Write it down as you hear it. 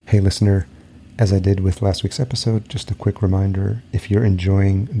Hey listener, as I did with last week's episode, just a quick reminder, if you're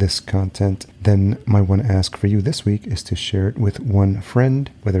enjoying this content, then my one ask for you this week is to share it with one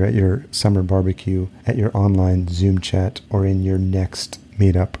friend, whether at your summer barbecue, at your online Zoom chat, or in your next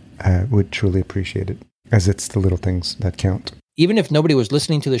meetup. I would truly appreciate it, as it's the little things that count. Even if nobody was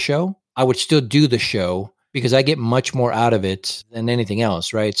listening to the show, I would still do the show because I get much more out of it than anything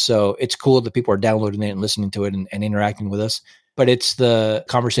else, right? So it's cool that people are downloading it and listening to it and interacting with us. But it's the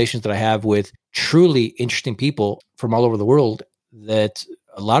conversations that I have with truly interesting people from all over the world that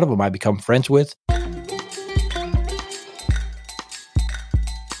a lot of them I become friends with.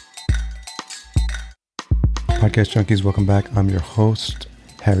 Podcast Junkies, welcome back. I'm your host,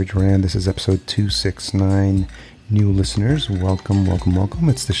 Harry Duran. This is episode 269. New listeners, welcome.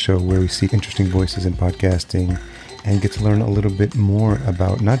 It's the show where we seek interesting voices in podcasting and get to learn a little bit more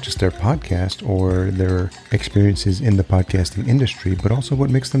about not just their podcast or their experiences in the podcasting industry, but also what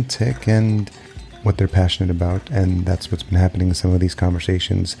makes them tick and what they're passionate about. And that's what's been happening in some of these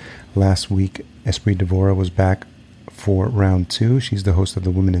conversations. Last week, Espree Devora was back for round 2. She's the host of the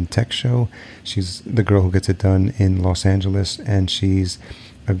Women in Tech show. She's the girl who gets it done in Los Angeles, and she's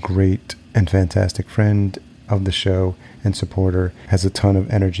a great and fantastic friend of the show and supporter, has a ton of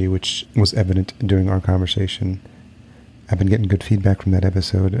energy, which was evident during our conversation. I've been getting good feedback from that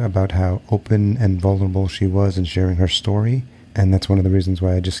episode about how open and vulnerable she was in sharing her story. And that's one of the reasons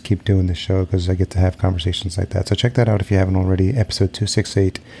why I just keep doing this show, because I get to have conversations like that. So check that out if you haven't already. Episode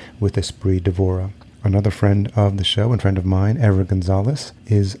 268 with Espree Devora. Another friend of the show and friend of mine, Ever Gonzalez,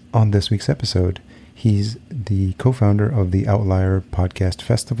 is on this week's episode. He's the co-founder of the Outlier Podcast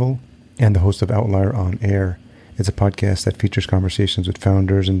Festival and the host of Outlier On Air. It's a podcast that features conversations with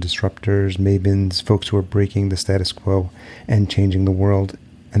founders and disruptors, mavens, folks who are breaking the status quo and changing the world.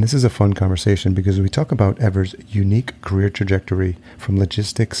 And this is a fun conversation because we talk about Ever's unique career trajectory from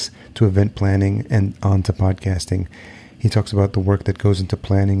logistics to event planning and on to podcasting. He talks about the work that goes into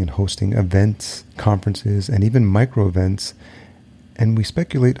planning and hosting events, conferences, and even micro events. And we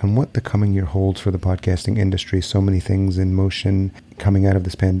speculate on what the coming year holds for the podcasting industry. So many things in motion coming out of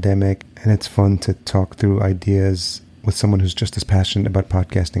this pandemic. And it's fun to talk through ideas with someone who's just as passionate about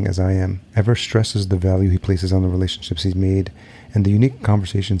podcasting as I am. Ever stresses the value he places on the relationships he's made and the unique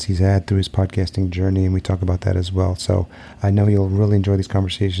conversations he's had through his podcasting journey. And we talk about that as well. So I know you'll really enjoy these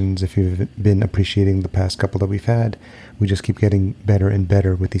conversations if you've been appreciating the past couple that we've had. We just keep getting better and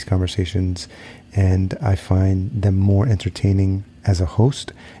better with these conversations. And I find them more entertaining as a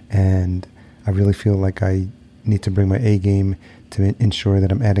host, and I really feel like I need to bring my A game to ensure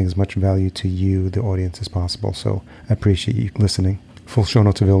that I'm adding as much value to you, the audience, as possible. So I appreciate you listening. Full show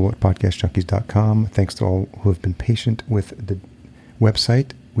notes available at podcastjunkies.com. Thanks to all who have been patient with the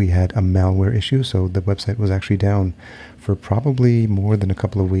website. We had a malware issue, so the website was actually down for probably more than a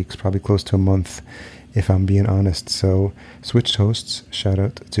couple of weeks, probably close to a month, if I'm being honest. So switched hosts. Shout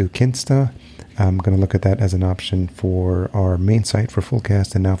out to Kinsta. I'm going to look at that as an option for our main site for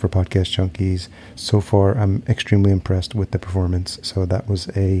Fullcast and now for Podcast Junkies. So far, I'm extremely impressed with the performance. So that was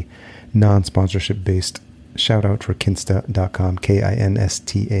a non-sponsorship based shout out for Kinsta.com,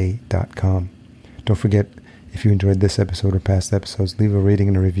 Kinsta.com. Don't forget, if you enjoyed this episode or past episodes, leave a rating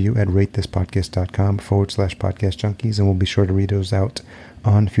and a review at ratethispodcast.com/Podcast Junkies, and we'll be sure to read those out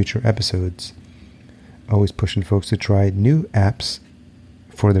on future episodes. Always pushing folks to try new apps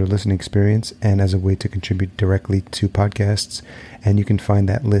for their listening experience and as a way to contribute directly to podcasts. And you can find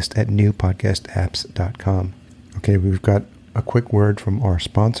that list at newpodcastapps.com. Okay, we've got a quick word from our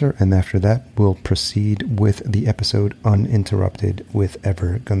sponsor, and after that, we'll proceed with the episode uninterrupted with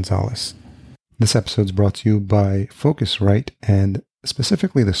Ever Gonzalez. This episode is brought to you by Focusrite, and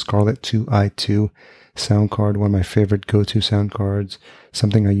specifically the Scarlett 2i2 sound card, one of my favorite go-to sound cards,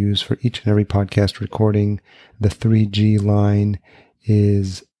 something I use for each and every podcast recording. The 3G line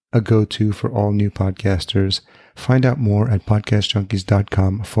is a go-to for all new podcasters. Find out more at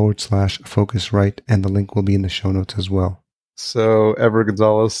podcastjunkies.com/Focusrite, and the link will be in the show notes as well. So, Ever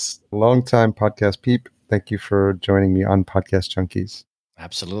Gonzalez, longtime podcast peep, thank you for joining me on Podcast Junkies.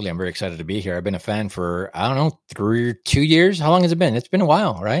 Absolutely. I'm very excited to be here. I've been a fan for, 2 years. How long has it been? It's been a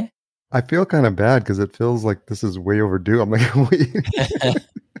while, right? I feel kind of bad because it feels like this is way overdue. I'm like, wait.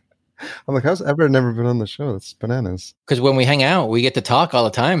 I'm like, how's Ever never been on the show? That's bananas. Because when we hang out, we get to talk all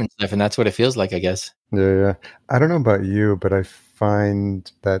the time and stuff, and that's what it feels like, I guess. Yeah. I don't know about you, but I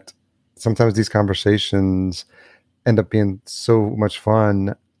find that sometimes these conversations end up being so much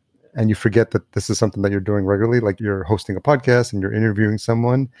fun, and you forget that this is something that you're doing regularly, like you're hosting a podcast and you're interviewing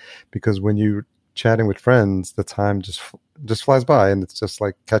someone, because when you chatting with friends, the time just flies by, and it's just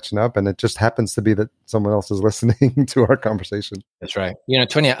like catching up, and it just happens to be that someone else is listening to our conversation. That's right.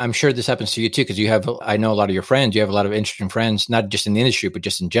 Tony, I'm sure this happens to you too, because I know a lot of your friends, you have a lot of interesting friends, not just in the industry, but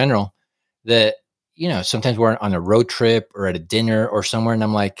just in general, that, sometimes we're on a road trip or at a dinner or somewhere, and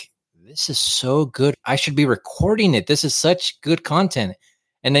I'm like, this is so good. I should be recording it. This is such good content.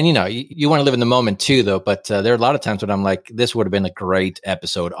 And then, you want to live in the moment too, though. But there are a lot of times when I'm like, this would have been a great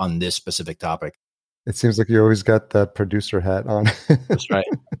episode on this specific topic. It seems like you always got that producer hat on. That's right.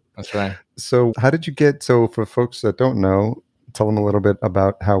 That's right. So how did you so for folks that don't know, tell them a little bit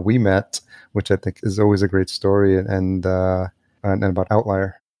about how we met, which I think is always a great story, and about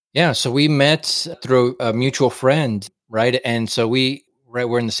Outlier. Yeah. So we met through a mutual friend, right? And so we're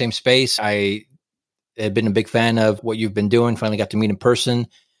in the same space. I had been a big fan of what you've been doing. Finally got to meet in person.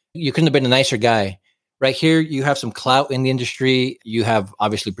 You couldn't have been a nicer guy. Right here, you have some clout in the industry. You have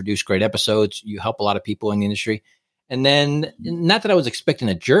obviously produced great episodes. You help a lot of people in the industry. And then, not that I was expecting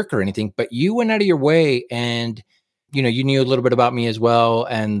a jerk or anything, but you went out of your way, and, you knew a little bit about me as well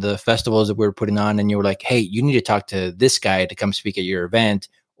and the festivals that we were putting on. And you were like, hey, you need to talk to this guy to come speak at your event,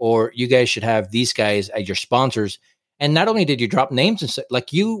 or you guys should have these guys as your sponsors. And not only did you drop names, and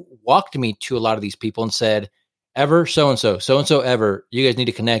like, you walked me to a lot of these people and said, Ever, so-and-so, Ever, you guys need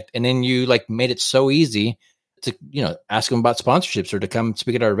to connect. And then you made it so easy to, ask them about sponsorships or to come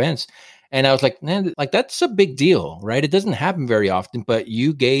speak at our events. And I was like, man, that's a big deal, right? It doesn't happen very often, but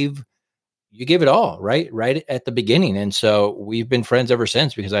you gave it all, right? Right at the beginning. And so we've been friends ever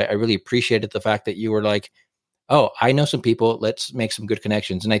since, because I really appreciated the fact that you were like, oh, I know some people, let's make some good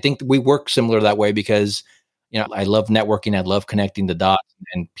connections. And I think we work similar that way because, I love networking. I love connecting the dots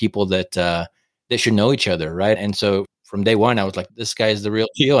and people that, they should know each other, right? And so from day one, I was like, this guy is the real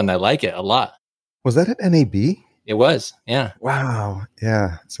deal, and I like it a lot. Was that at NAB? It was, yeah. Wow,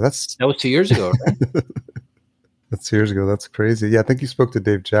 yeah. So that was 2 years ago, right? That's 2 years ago. That's crazy. Yeah, I think you spoke to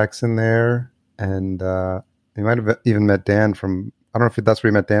Dave Jackson there, and you might have even met Dan from, I don't know if that's where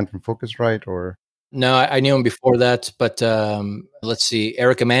you met Dan from Focusrite or... No, I knew him before that, but let's see,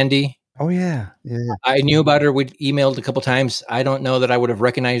 Erica Mandy. Oh, yeah. I knew about her. We'd emailed a couple times. I don't know that I would have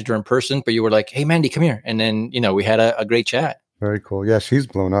recognized her in person, but you were like, hey, Mandy, come here. And then, we had a great chat. Very cool. Yeah, she's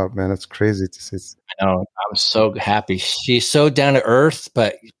blown up, man. It's crazy to see. I know. I'm so happy. She's so down to earth,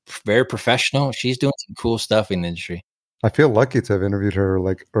 but very professional. She's doing some cool stuff in the industry. I feel lucky to have interviewed her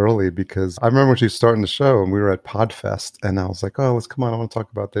early, because I remember when she was starting the show and we were at Podfest, and I was like, oh, let's come on. I want to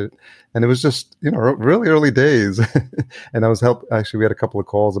talk about that. And it was just, really early days. And actually, we had a couple of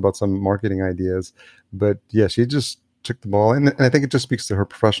calls about some marketing ideas, but yeah, she just took the ball. And I think it just speaks to her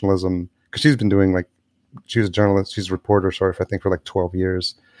professionalism, because she's been doing she was a journalist, she's a reporter, I think for 12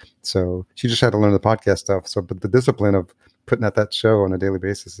 years. So she just had to learn the podcast stuff. So, but the discipline of putting out that show on a daily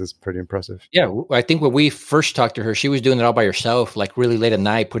basis is pretty impressive. Yeah, I think when we first talked to her, she was doing it all by herself, really late at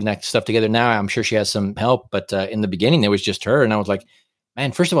night, putting that stuff together. Now I'm sure she has some help, but in the beginning, it was just her. And I was like,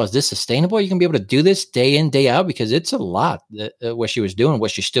 man, first of all, is this sustainable? You can be able to do this day in, day out? Because it's a lot, what she was doing,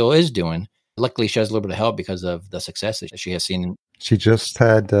 what she still is doing. Luckily, she has a little bit of help because of the success that she has seen. She just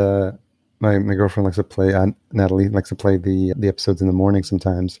had... My girlfriend likes to play, Natalie likes to play the episodes in the morning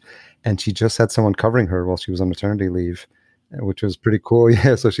sometimes. And she just had someone covering her while she was on maternity leave, which was pretty cool.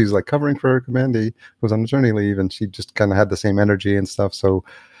 Yeah. So she's covering for her Mandy, who was on maternity leave, and she just kind of had the same energy and stuff. So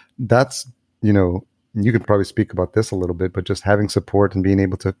that's, you could probably speak about this a little bit, but just having support and being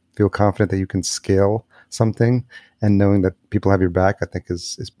able to feel confident that you can scale something and knowing that people have your back, I think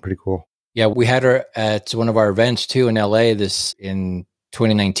is pretty cool. Yeah. We had her at one of our events too in LA in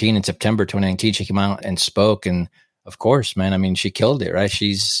 2019, in September 2019, she came out and spoke. And of course, man, I mean, she killed it, right?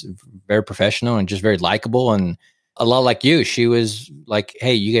 She's very professional and just very likable, and a lot like you. She was like,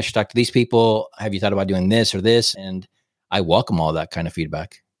 hey, you guys should talk to these people. Have you thought about doing this or this? And I welcome all that kind of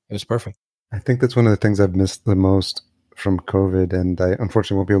feedback. It was perfect. I think that's one of the things I've missed the most from COVID. And I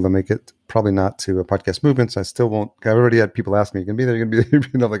unfortunately won't be able to make it, probably not to a podcast movement. So I still won't. I've already had people ask me, you can be there, you can be there.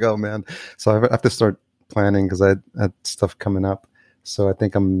 I'm like, oh man. So I have to start planning, because I had stuff coming up. So I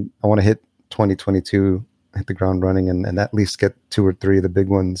think I want to hit 2022, hit the ground running, and at least get 2 or 3 of the big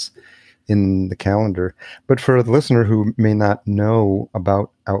ones in the calendar. But for the listener who may not know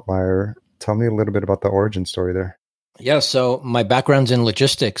about Outlier, tell me a little bit about the origin story there. Yeah. So my background's in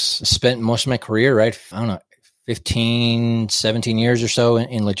logistics. Spent most of my career, right? I don't know, 15, 17 years or so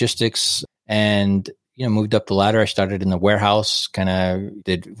in logistics, and moved up the ladder. I started in the warehouse,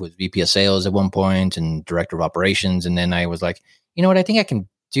 was VP of sales at one point and director of operations. And then I was like, you know what? I think I can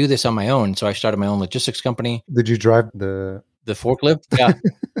do this on my own. So I started my own logistics company. Did you drive the forklift? Yeah.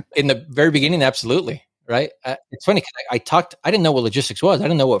 In the very beginning, absolutely. Right. It's funny because I didn't know what logistics was. I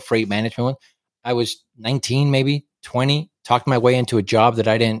didn't know what freight management was. I was 19, maybe 20, talked my way into a job that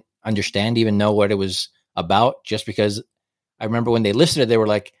I didn't understand, even know what it was about, just because I remember when they listed it, they were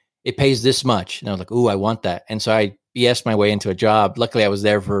like, it pays this much. And I was like, ooh, I want that. And so I BS'd my way into a job. Luckily, I was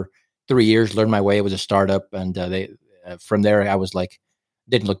there for 3 years, learned my way. It was a startup. And from there, I was like,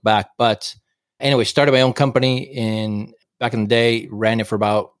 didn't look back. But anyway, started my own company back in the day, ran it for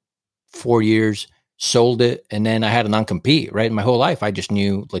about 4 years, sold it. And then I had a non-compete, right? My whole life, I just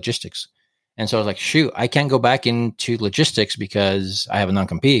knew logistics. And so I was like, shoot, I can't go back into logistics because I have a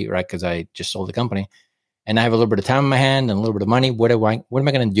non-compete, right? Because I just sold the company. And I have a little bit of time in my hand and a little bit of money. What am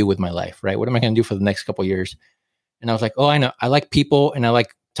I going to do with my life, right? What am I going to do for the next couple of years? And I was like, oh, I know. I like people and I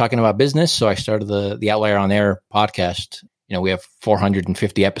like talking about business. So I started the Outlier on Air podcast. We have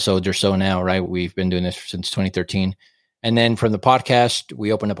 450 episodes or so now, right? We've been doing this since 2013. And then from the podcast,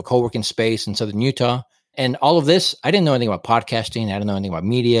 we opened up a co-working space in Southern Utah. And all of this, I didn't know anything about podcasting. I didn't know anything about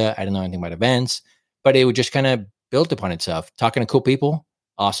media. I didn't know anything about events, but it would just kind of built upon itself. Talking to cool people,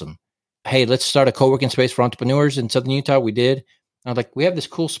 awesome. Hey, let's start a co-working space for entrepreneurs in Southern Utah. We did. And I was like, we have this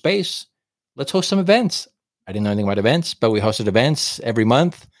cool space. Let's host some events. I didn't know anything about events, but we hosted events every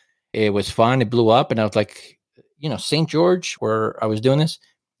month. It was fun. It blew up. And I was like, St. George, where I was doing this,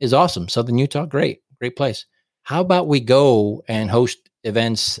 is awesome. Southern Utah, great place. How about we go and host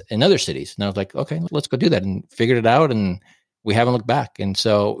events in other cities? And I was like, okay, let's go do that, and figured it out. And we haven't looked back. And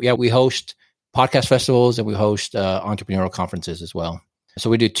so, yeah, we host podcast festivals and we host entrepreneurial conferences as well. So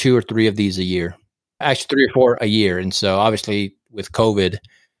we do 2 or 3 of these a year, actually 3 or 4 a year. And so obviously with COVID,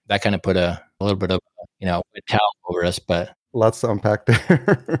 that kind of put a little bit of, a towel over us, but lots to unpack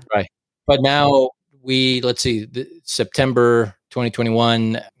there. Right. But now September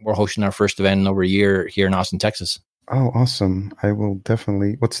 2021, we're hosting our first event in over a year here in Austin, Texas. Oh, awesome. I will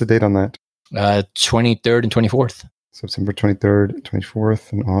definitely, what's the date on that? 23rd and 24th. September 23rd,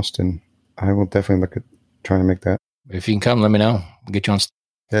 24th in Austin. I will definitely look at trying to make that. If you can come, let me know. We'll get you on.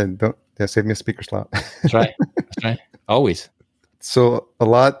 Save me a speaker slot. That's right. Always. So a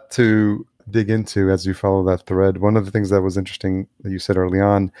lot to dig into as you follow that thread. One of the things that was interesting that you said early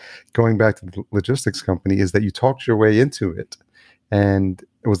on, going back to the logistics company, is that you talked your way into it. And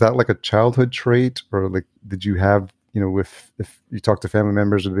was that like a childhood trait, or like did you have, if you talk to family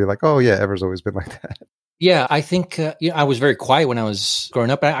members, would be like, oh yeah, Ever's always been like that? Yeah, I think I was very quiet when I was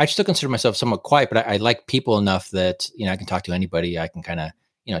growing up. I still consider myself somewhat quiet, but I like people enough that I can talk to anybody. I can kind of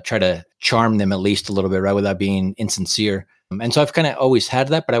try to charm them at least a little bit, right, without being insincere. And so I've kind of always had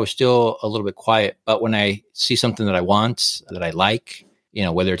that, but I was still a little bit quiet. But when I see something that I want, that I like,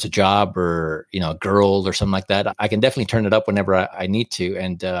 whether it's a job or a girl or something like that, I can definitely turn it up whenever I need to.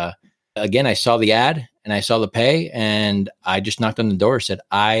 And again, I saw the ad and I saw the pay, and I just knocked on the door, said,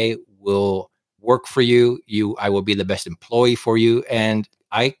 I will work for you. I will be the best employee for you. And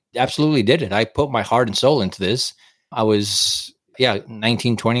I absolutely did it. I put my heart and soul into this. I was,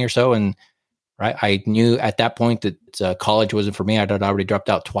 19, 20 or so. And right, I knew at that point that college wasn't for me. I had already dropped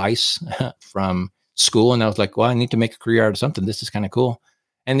out twice from school. And I was like, well, I need to make a career out of something. This is kind of cool.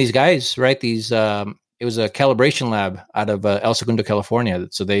 And these guys, right, it was a calibration lab out of El Segundo, California.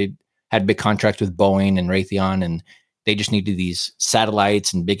 So they had big contracts with Boeing and Raytheon, and they just needed these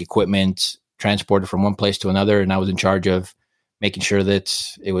satellites and big equipment transported from one place to another. And I was in charge of making sure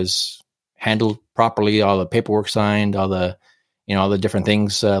that it was handled properly, all the paperwork signed, all the different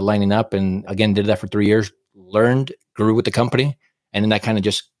things lining up. And again, did that for 3 years, learned, grew with the company. And then that kind of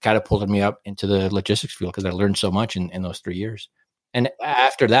just catapulted me up into the logistics field because I learned so much in those 3 years. And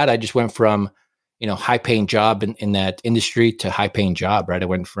after that, I just went from, high paying job in that industry to high paying job, right? I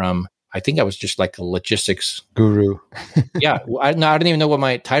went from, I think I was just like a logistics guru. Yeah. I didn't even know what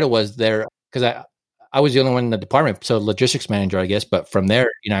my title was there because I was the only one in the department. So logistics manager, I guess. But from there,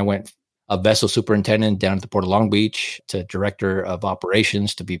 I went a vessel superintendent down at the Port of Long Beach to director of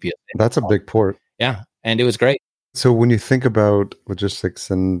operations to VP. That's a big port. Yeah. And it was great. So when you think about logistics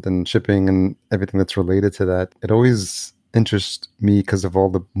and shipping and everything that's related to that, it always interests me because of all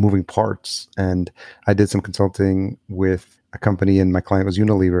the moving parts. And I did some consulting with a company, and my client was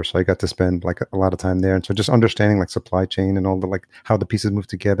Unilever. So I got to spend like a lot of time there. And so just understanding like supply chain and all the, like how the pieces move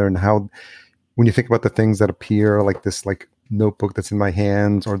together, and how, when you think about the things that appear like this, like notebook that's in my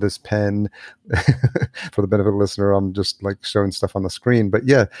hands, or this pen, for the benefit of the listener, I'm just like showing stuff on the screen. But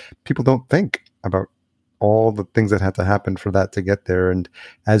yeah, people don't think about all the things that had to happen for that to get there. And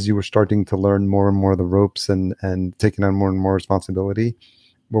as you were starting to learn more and more of the ropes and taking on more and more responsibility,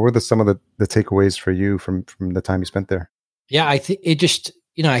 what were some of the takeaways for you from the time you spent there? Yeah, I think it just,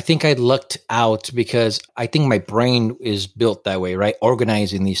 I think I lucked out because I think my brain is built that way, right?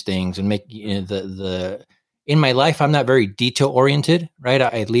 Organizing these things and making the in my life, I'm not very detail oriented, right?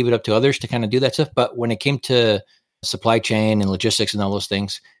 I leave it up to others to kind of do that stuff. But when it came to supply chain and logistics and all those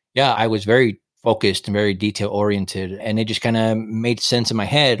things, yeah, I was very focused and very detail oriented. And it just kind of made sense in my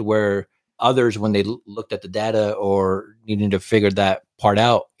head where others, when they looked at the data or needed to figure that part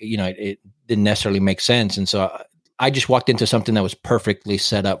out, it didn't necessarily make sense. And so I just walked into something that was perfectly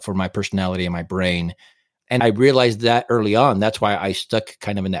set up for my personality and my brain. And I realized that early on. That's why I stuck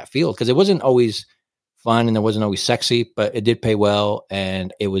kind of in that field, because it wasn't always fun and it wasn't always sexy, but it did pay well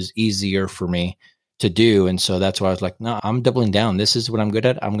and it was easier for me to do. And so that's why I was like, no, I'm doubling down. This is what I'm good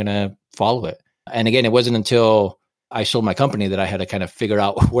at. I'm going to follow it. And again, it wasn't until I sold my company that I had to kind of figure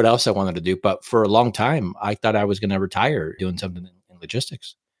out what else I wanted to do. But for a long time, I thought I was going to retire doing something in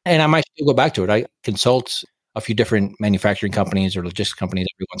logistics. And I might still go back to it. I consult a few different manufacturing companies or logistics companies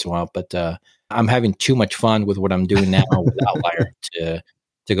every once in a while, but I'm having too much fun with what I'm doing now with Outlier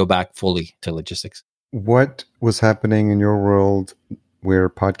to go back fully to logistics. What was happening in your world where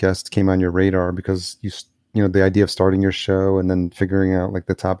podcasts came on your radar? Because the idea of starting your show and then figuring out like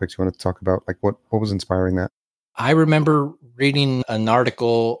the topics you want to talk about, like what was inspiring that? I remember reading an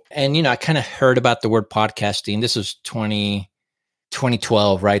article and, I kind of heard about the word podcasting. This was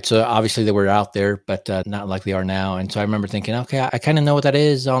 2012, right? So obviously they were out there, but not like they are now. And so I remember thinking, okay, I kind of know what that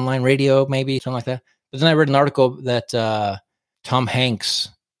is, online radio, maybe something like that. But then I read an article that Tom Hanks,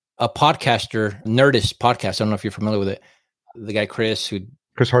 a podcaster, Nerdist podcast, I don't know if you're familiar with it, the guy Chris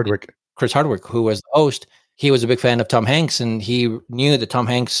Hardwick, who was the host, he was a big fan of Tom Hanks, and he knew that Tom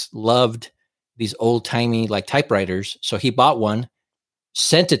Hanks loved these old-timey like typewriters. So he bought one,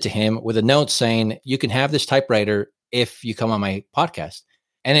 sent it to him with a note saying, you can have this typewriter if you come on my podcast.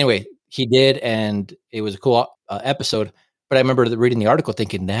 And anyway, he did, and it was a cool episode. But I remember reading the article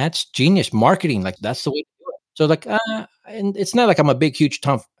thinking, that's genius marketing. Like, that's the way to do it. So like, and it's not like I'm a big, huge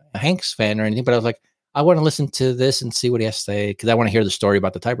Tom Hanks fan or anything, but I was like, I want to listen to this and see what he has to say, because I want to hear the story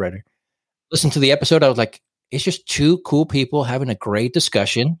about the typewriter. Listen to the episode. I was like, it's just two cool people having a great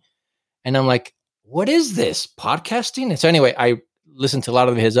discussion. And I'm like, what is this, podcasting? And so anyway, I listened to a lot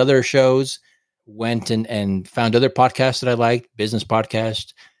of his other shows, went and found other podcasts that I liked, business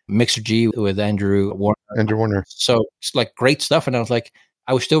podcast, Mixergy with Andrew Warner. So it's like great stuff. And I was like,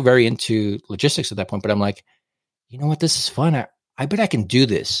 I was still very into logistics at that point, but I'm like, you know what, this is fun. I bet I can do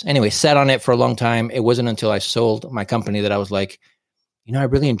this. Anyway, sat on it for a long time. It wasn't until I sold my company that I was like, I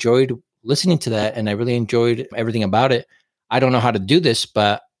really enjoyed listening to that, and I really enjoyed everything about it. I don't know how to do this,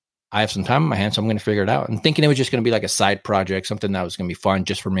 but I have some time on my hands, so I'm going to figure it out. And thinking it was just going to be like a side project, something that was going to be fun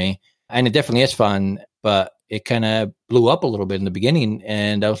just for me. And it definitely is fun, but it kind of blew up a little bit in the beginning.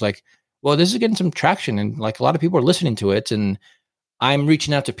 And I was like, well, this is getting some traction, and like a lot of people are listening to it. And I'm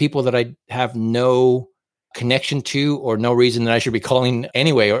reaching out to people that I have no connection to or no reason that I should be calling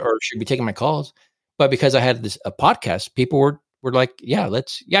anyway, or should be taking my calls. But because I had a podcast, people were like, yeah,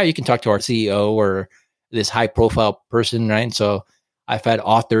 you can talk to our CEO or this high profile person, right? And so I've had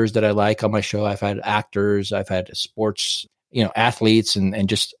authors that I like on my show. I've had actors, I've had sports, athletes and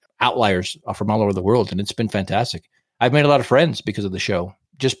just outliers from all over the world. And it's been fantastic. I've made a lot of friends because of the show,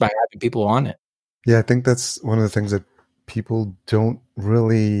 just by having people on it. Yeah, I think that's one of the things that people don't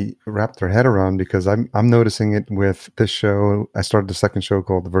really wrap their head around, because I'm noticing it with this show. I started a second show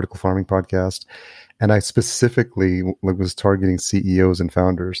called the Vertical Farming Podcast, and I specifically was targeting CEOs and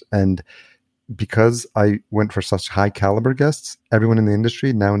founders. And because I went for such high caliber guests, everyone in the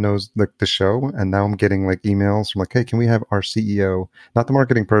industry now knows the show. And now I'm getting like emails from like, hey, can we have our CEO, not the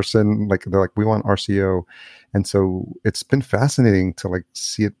marketing person? Like they're like, we want our CEO. And so it's been fascinating to like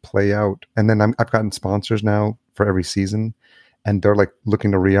see it play out. And then I've gotten sponsors now for every season, and they're like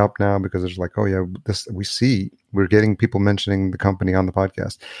looking to re-up now because there's like, oh yeah, we're getting people mentioning the company on the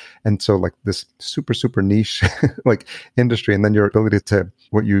podcast. And so like this super, super niche like industry. And then your ability to,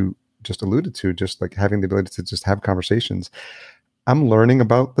 what you just alluded to, just like having the ability to just have conversations. I'm learning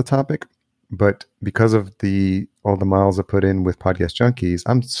about the topic, but because of all the miles I put in with Podcast Junkies,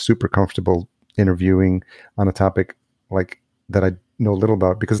 I'm super comfortable interviewing on a topic like that I know little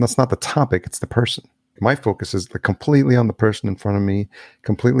about, because that's not the topic, it's the person. My focus is like completely on the person in front of me,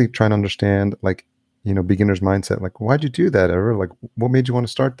 completely trying to understand like, beginner's mindset. Like, why'd you do that ever? Like, what made you want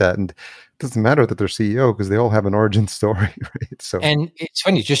to start that? And it doesn't matter that they're CEO, because they all have an origin story, right? So, and it's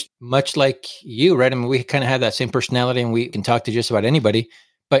funny, just much like you, right? I mean, we kind of have that same personality, and we can talk to just about anybody,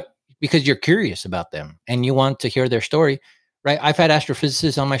 but because you're curious about them and you want to hear their story, right? I've had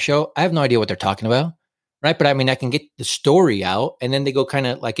astrophysicists on my show. I have no idea what they're talking about, right? But I mean, I can get the story out, and then they go kind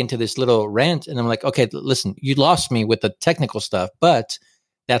of like into this little rant, and I'm like, okay, listen, you lost me with the technical stuff, but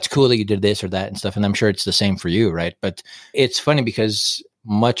that's cool that you did this or that and stuff. And I'm sure it's the same for you, right? But it's funny because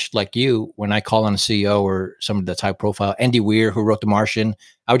much like you, when I call on a CEO or somebody that's high profile, Andy Weir, who wrote The Martian,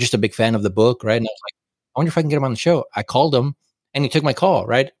 I was just a big fan of the book, right? And I was like, I wonder if I can get him on the show. I called him and he took my call,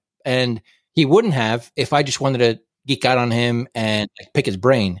 right? And he wouldn't have if I just wanted to geek out on him and like, pick his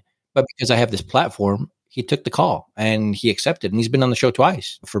brain. But because I have this platform, he took the call and he accepted. And he's been on the show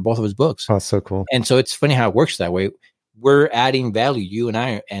twice for both of his books. Oh, that's so cool. And so it's funny how it works that way. We're adding value. You and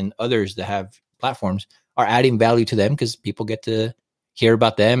I and others that have platforms are adding value to them because people get to hear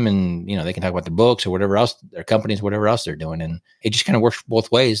about them and, you know, they can talk about their books or whatever else, their companies, whatever else they're doing. And it just kind of works both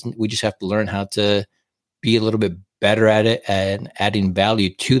ways. We just have to learn how to be a little bit better at it and adding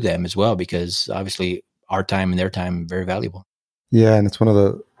value to them as well, because obviously our time and their time are very valuable. Yeah. And it's one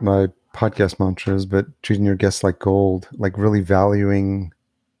of my podcast mantras, but treating your guests like gold, like really valuing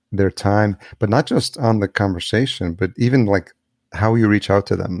their time, but not just on the conversation, but even like how you reach out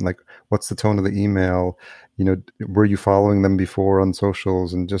to them. Like, what's the tone of the email? You know, were you following them before on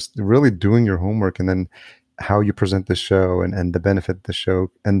socials, and just really doing your homework, and then how you present the show and the benefit of the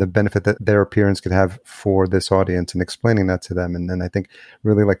show and the benefit that their appearance could have for this audience, and explaining that to them. And then I think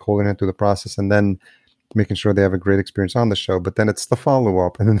really like holding it through the process, and then making sure they have a great experience on the show. But then it's the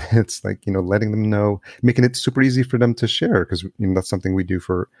follow-up, and then it's like, you know, letting them know, making it super easy for them to share, because, you know, that's something we do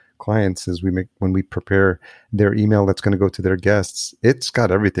for clients is when we prepare their email that's going to go to their guests, it's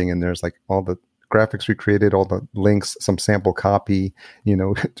got everything in there. It's like all the graphics we created, all the links, some sample copy, you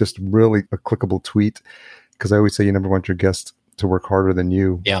know, just really a clickable tweet. Because I always say you never want your guests to work harder than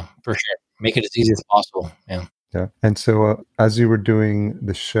you. Yeah, for sure. Make it as easy as possible. Yeah. Yeah. And so as you were doing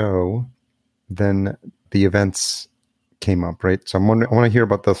the show, then the events came up, right? So I want to hear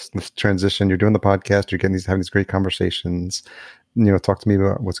about this transition. You're doing the podcast, you're having these great conversations. You know, talk to me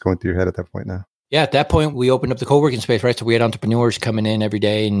about what's going through your head at that point now. Yeah, at that point, we opened up the co-working space, right? So we had entrepreneurs coming in every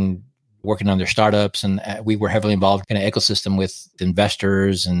day and working on their startups. And we were heavily involved in an ecosystem with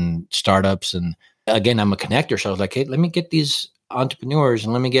investors and startups. And again, I'm a connector. So I was like, hey, let me get these entrepreneurs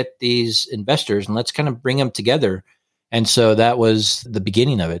and let me get these investors and let's kind of bring them together. And so that was the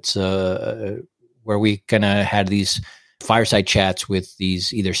beginning of it. So where we kind of had these fireside chats with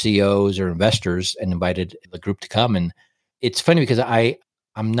these either CEOs or investors and invited the group to come. And it's funny because I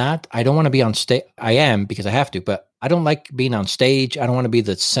don't want to be on stage. I am because I have to, but I don't like being on stage. I don't want to be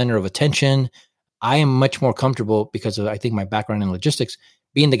the center of attention. I am much more comfortable because of, I think, my background in logistics,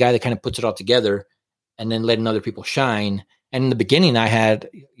 being the guy that kind of puts it all together and then letting other people shine. And in the beginning, I had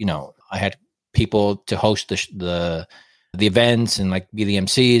people to host the events and like be the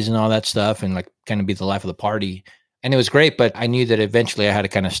MCs and all that stuff and like kind of be the life of the party. And it was great, but I knew that eventually I had to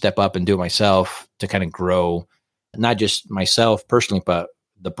kind of step up and do it myself to kind of grow, not just myself personally, but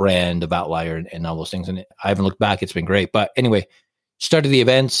the brand of Outlier and all those things. And I haven't looked back. It's been great. But anyway, started the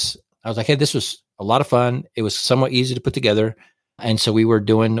events. I was like, hey, this was a lot of fun. It was somewhat easy to put together. And so we were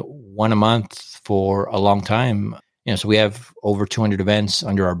doing one a month for a long time. You know, so we have over 200 events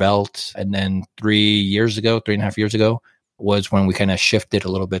under our belt. And then 3.5 years ago was when we kind of shifted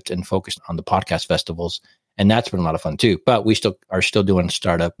a little bit and focused on the podcast festivals. And that's been a lot of fun too. But we are still doing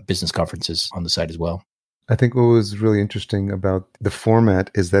startup business conferences on the side as well. I think what was really interesting about the format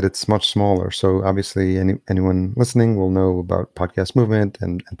is that it's much smaller. So obviously anyone listening will know about Podcast Movement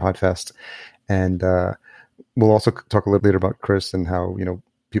and Podfest. And we'll also talk a little later about Chris and how, you know,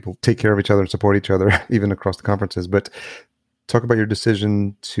 people take care of each other and support each other, even across the conferences. But talk about your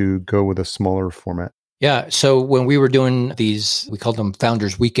decision to go with a smaller format. Yeah. So when we were doing these, we called them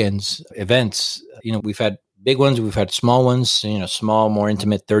Founders Weekends events, you know, we've had big ones, we've had small ones, you know, small, more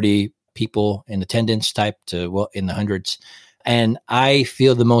intimate, 30 people in attendance type to, well, in the hundreds. And I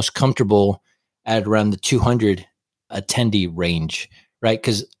feel the most comfortable at around the 200 attendee range, right?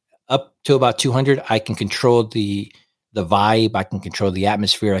 Because up to about 200, I can control the vibe, I can control the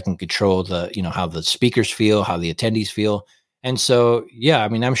atmosphere, I can control the, you know, how the speakers feel, how the attendees feel. And so, yeah, I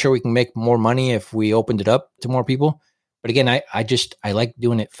mean, I'm sure we can make more money if we opened it up to more people. But again, I like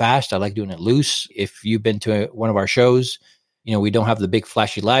doing it fast. I like doing it loose. If you've been to one of our shows, you know, we don't have the big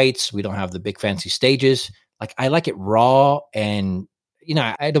flashy lights. We don't have the big fancy stages. Like, I like it raw and, you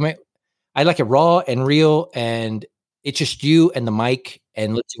know, I like it raw and real, and it's just you and the mic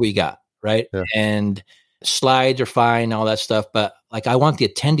and let's see what you got. Right. Yeah. And slides are fine, all that stuff. But like, I want the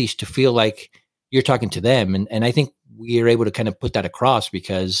attendees to feel like you're talking to them. And I think we are able to kind of put that across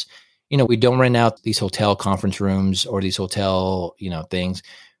because, you know, we don't rent out these hotel conference rooms or these hotel, you know, things.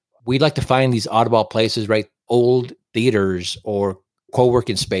 We'd like to find these oddball places, right? Old theaters or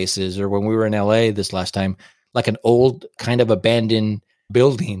co-working spaces, or when we were in LA this last time, like an old kind of abandoned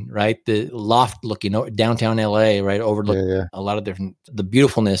building, right? The loft looking downtown LA, right? Overlooking a lot of the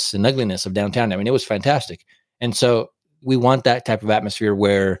beautifulness and ugliness of downtown. I mean, it was fantastic. And so We want that type of atmosphere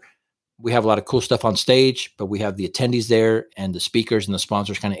where we have a lot of cool stuff on stage, but we have the attendees there and the speakers and the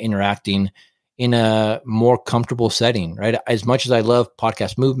sponsors kind of interacting in a more comfortable setting, right? As much as I love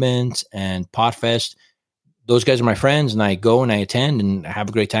Podcast Movement and Podfest, those guys are my friends, and I go and I attend and have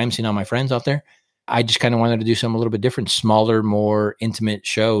a great time seeing all my friends out there. I just kind of wanted to do something a little bit different, smaller, more intimate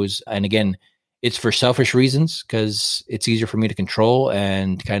shows. And again, it's for selfish reasons because it's easier for me to control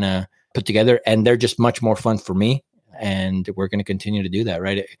and kind of put together, and they're just much more fun for me. And we're going to continue to do that,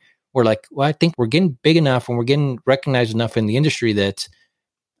 right? We're like, well, I think we're getting big enough and we're getting recognized enough in the industry that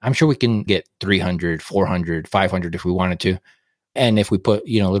I'm sure we can get 300, 400, 500 if we wanted to. And if we put,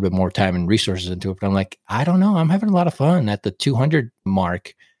 a little bit more time and resources into it. But I'm like, I don't know. I'm having a lot of fun at the 200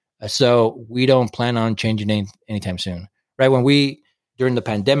 mark. So we don't plan on changing anytime soon, right? During the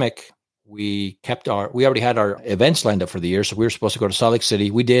pandemic, we already had our events lined up for the year. So we were supposed to go to Salt Lake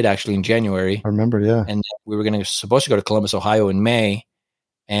City. We did actually in January. I remember, yeah. And we were supposed to go to Columbus, Ohio in May.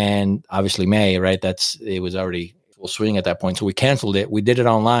 And obviously May, right? It was already full swing at that point. So we canceled it. We did it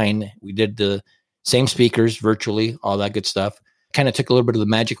online. We did the same speakers virtually, all that good stuff. Kind of took a little bit of the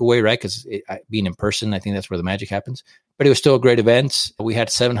magic away, right? Because being in person, I think that's where the magic happens. But it was still a great event. We had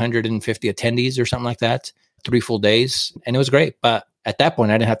 750 attendees or something like that, 3 full days. And it was great. But at that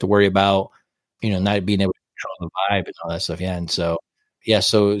point, I didn't have to worry about, not being able to control the vibe and all that stuff. Yeah. And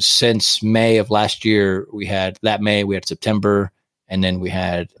so since May of last year, we had September, and then we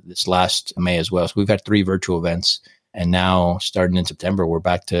had this last May as well. So we've had 3 virtual events. And now starting in September, we're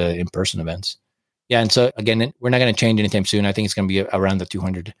back to in-person events. Yeah. And so again, we're not going to change anytime soon. I think it's going to be around the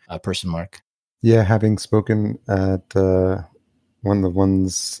 200 person mark. Yeah. Having spoken at one of the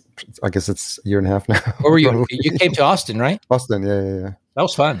ones, I guess it's a year and a half now. Where were you? You came to Austin, right? Austin. Yeah. That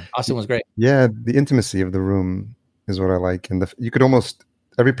was fun. Austin was great. Yeah. The intimacy of the room is what I like. And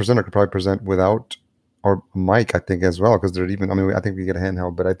every presenter could probably present without or mic, I think, as well, because I think we get a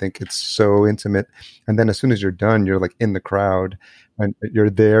handheld, but I think it's so intimate. And then as soon as you're done, you're like in the crowd and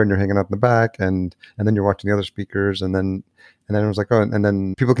you're there and you're hanging out in the back, and then you're watching the other speakers, and then it was like, and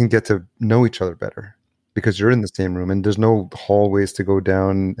then people can get to know each other better because you're in the same room and there's no hallways to go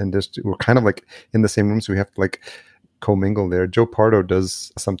down, and we're kind of like in the same room, so we have to like commingle there. Joe Pardo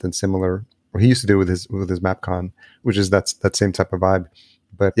does something similar, or he used to do with his MapCon, which is that same type of vibe.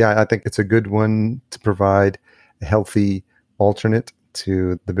 But yeah, I think it's a good one to provide a healthy alternate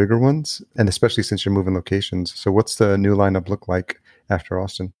to the bigger ones, and especially since you're moving locations. So what's the new lineup look like after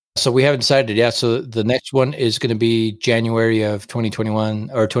Austin? So we haven't decided yet. So the next one is going to be January of 2021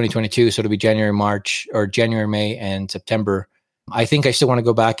 or 2022. So it'll be January, March, or January, May, and September. I think I still want to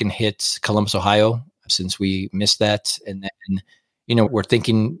go back and hit Columbus, Ohio, since we missed that. And then, we're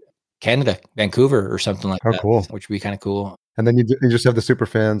thinking Canada, Vancouver or something like that, cool. Which would be kind of cool. And then you just have the super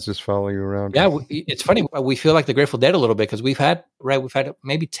fans just follow you around. Yeah, it's funny. We feel like the Grateful Dead a little bit because we've had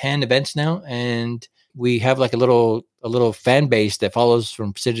maybe 10 events now, and we have like a little fan base that follows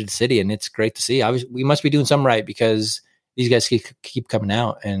from city to city, and it's great to see. Obviously, we must be doing something right because these guys keep coming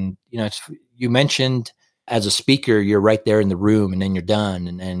out. And you mentioned as a speaker, you're right there in the room, and then you're done,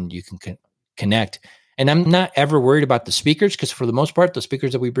 and then you can connect. And I'm not ever worried about the speakers because for the most part, the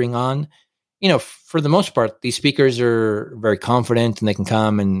speakers that we bring on, for the most part, these speakers are very confident and they can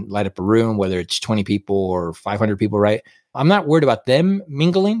come and light up a room, whether it's 20 people or 500 people, right? I'm not worried about them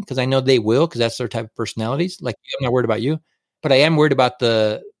mingling because I know they will because that's their type of personalities. Like, I'm not worried about you, but I am worried about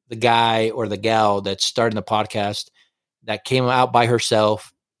the guy or the gal that's starting the podcast that came out by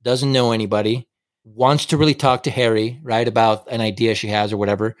herself, doesn't know anybody, wants to really talk to Harry, right, about an idea she has or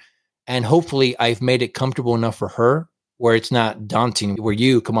whatever. And hopefully I've made it comfortable enough for her where it's not daunting, where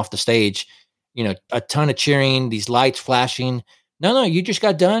you come off the stage, a ton of cheering, these lights flashing. No, you just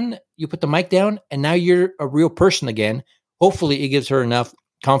got done. You put the mic down and now you're a real person again. Hopefully it gives her enough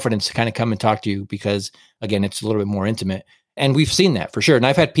confidence to kind of come and talk to you because, again, it's a little bit more intimate. And we've seen that for sure. And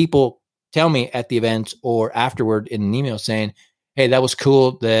I've had people tell me at the events or afterward in an email saying, hey, that was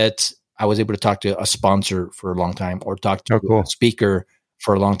cool that I was able to talk to a sponsor for a long time or talk to a speaker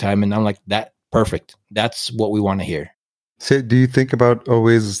for a long time. And I'm like, that perfect. That's what we want to hear. So do you think about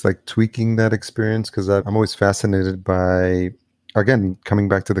always like tweaking that experience? Because I'm always fascinated by, again, coming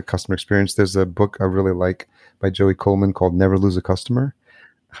back to the customer experience. There's a book I really like by Joey Coleman called Never Lose a Customer.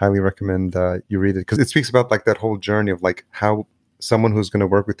 Highly recommend you read it because it speaks about like that whole journey of like how someone who's going to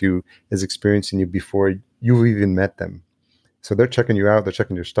work with you is experiencing you before you've even met them. So they're checking you out, they're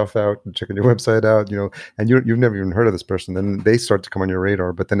checking your stuff out, they're checking your website out, and you've never even heard of this person. Then they start to come on your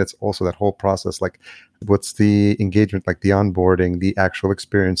radar. But then it's also that whole process, like what's the engagement, like the onboarding, the actual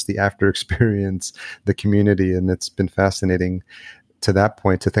experience, the after experience, the community. And it's been fascinating. to that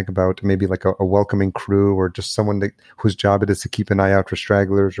point to think about maybe like a welcoming crew or just someone whose job it is to keep an eye out for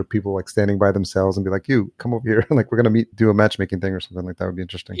stragglers or people like standing by themselves and be like, you come over here. Like we're going to do a matchmaking thing or something like that would be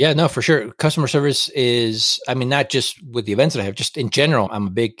interesting. Yeah, no, for sure. Customer service is, I mean, not just with the events that I have, just in general, I'm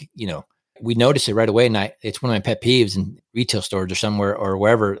a big, we notice it right away. And it's one of my pet peeves in retail stores or somewhere or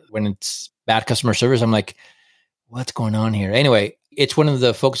wherever when it's bad customer service. I'm like, what's going on here? Anyway, it's one of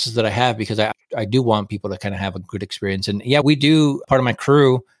the focuses that I have because I do want people to kind of have a good experience. And yeah, we do. Part of my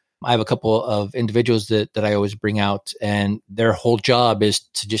crew, I have a couple of individuals that I always bring out, and their whole job is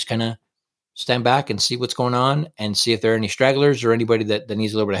to just kind of stand back and see what's going on and see if there are any stragglers or anybody that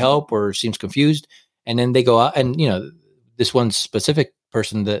needs a little bit of help or seems confused. And then they go out and, this one specific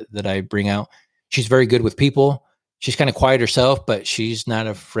person that I bring out, she's very good with people. She's kind of quiet herself, but she's not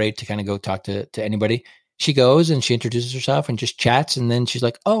afraid to kind of go talk to anybody. She goes and she introduces herself and just chats. And then she's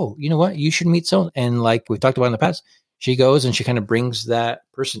like, oh, you know what? You should meet someone. And like we've talked about in the past, she goes and she kind of brings that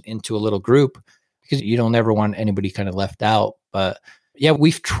person into a little group because you don't ever want anybody kind of left out. But yeah,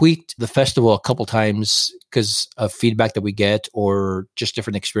 we've tweaked the festival a couple times because of feedback that we get or just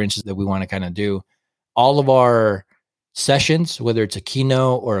different experiences that we want to kind of do. All of our sessions, whether it's a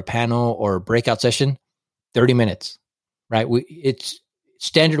keynote or a panel or a breakout session, 30 minutes, right? It's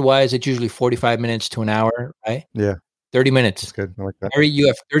standard wise, it's usually 45 minutes to an hour, right? Yeah. 30 minutes. That's good. I like that. Harry, you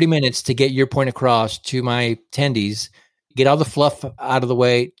have 30 minutes to get your point across to my attendees, get all the fluff out of the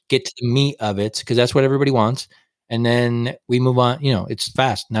way, get to the meat of it, because that's what everybody wants. And then we move on. It's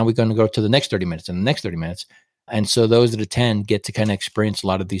fast. Now we're going to go to the next 30 minutes and the next 30 minutes. And so those that attend get to kind of experience a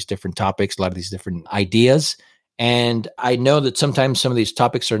lot of these different topics, a lot of these different ideas. And I know that sometimes some of these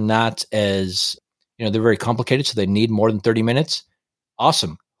topics are not as, they're very complicated. So they need more than 30 minutes.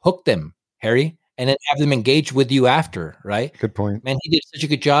 Awesome. Hook them, Harry, and then have them engage with you after, right? Good point. Man, he did such a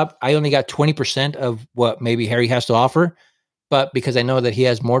good job. I only got 20% of what maybe Harry has to offer, but because I know that he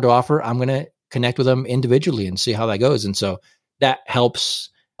has more to offer, I'm going to connect with them individually and see how that goes. And so that helps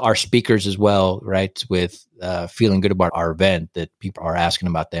our speakers as well, right? With feeling good about our event, that people are asking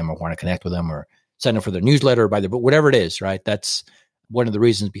about them or want to connect with them or sign up for their newsletter or buy their book, whatever it is, right? That's one of the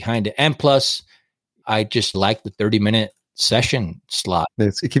reasons behind it. And plus, I just like the 30-minute session slot.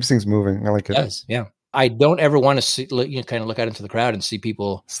 It keeps things moving. I like it. It does, yeah. I don't ever want to see, kind of look out into the crowd and see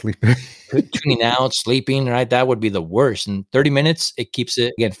people sleeping, tuning out, sleeping, right? That would be the worst. In 30 minutes, it keeps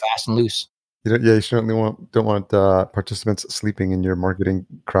it, again, fast and loose. You certainly don't want participants sleeping in your marketing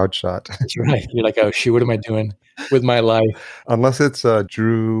crowd shot. That's right. You're like, oh, shoot, what am I doing with my life? Unless it's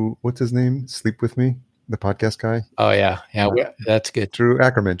Drew, what's his name? Sleep With Me, the podcast guy. Oh, yeah. Yeah, that's good. Drew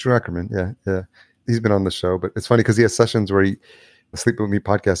Ackerman. Yeah. He's been on the show, but it's funny because he has sessions where the Sleep With Me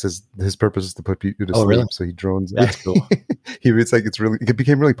podcast his purpose is to put you to sleep. Really? So he drones. That's cool. It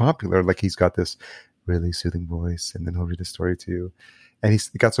became really popular. Like he's got this really soothing voice, and then he'll read a story to you. And it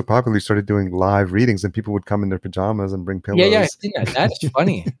got so popular, he started doing live readings, and people would come in their pajamas and bring pillows. Yeah, I've seen that. That's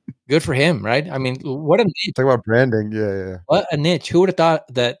funny. Good for him, right? I mean, what a niche. Talk about branding. Yeah. What a niche. Who would have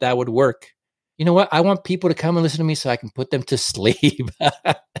thought that would work? You know what? I want people to come and listen to me so I can put them to sleep.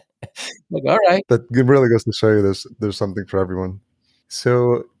 Like, all right. That really goes to show you there's something for everyone.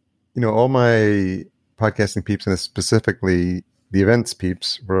 So, all my podcasting peeps, and specifically the events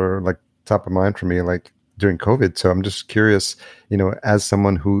peeps, were like top of mind for me, like during COVID. So I'm just curious, as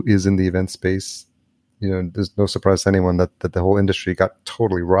someone who is in the event space, there's no surprise to anyone that the whole industry got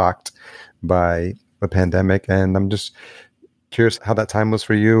totally rocked by the pandemic. And I'm just curious how that time was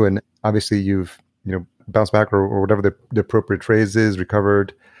for you. And obviously you've, bounced back or whatever the appropriate phrase is,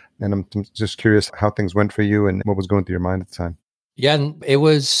 recovered. And I'm just curious how things went for you and what was going through your mind at the time. Yeah, and it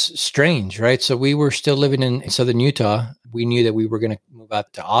was strange, right? So we were still living in southern Utah. We knew that we were going to move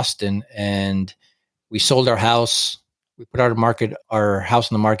out to Austin, and we sold our house. We put our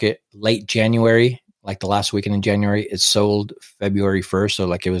house on the market late January, like the last weekend in January. It sold February 1st. So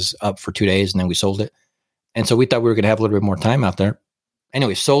like it was up for 2 days and then we sold it. And so we thought we were going to have a little bit more time out there.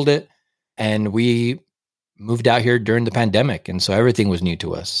 Anyway, sold it. And we moved out here during the pandemic. And so everything was new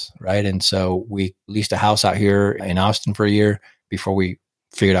to us, right? And so we leased a house out here in Austin for a year before we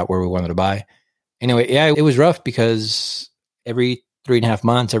figured out where we wanted to buy. Anyway, yeah, it was rough because every 3.5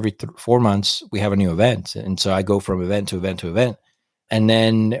 months, every 4 months, we have a new event. And so I go from event to event to event. And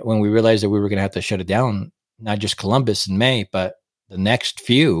then when we realized that we were going to have to shut it down, not just Columbus in May, but the next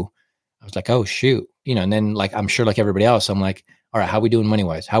few, I was like, oh, shoot. And then like, I'm sure like everybody else, I'm like, all right, how are we doing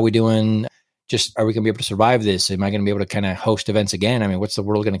money-wise? How are we doing? Just, are we going to be able to survive this? Am I going to be able to kind of host events again? I mean, what's the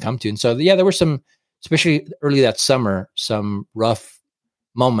world going to come to? And so, yeah, there were some, especially early that summer, some rough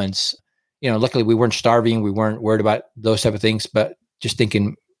moments. Luckily we weren't starving. We weren't worried about those type of things, but just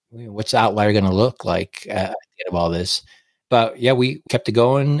thinking, what's Outlier going to look like at the end of all this? But yeah, we kept it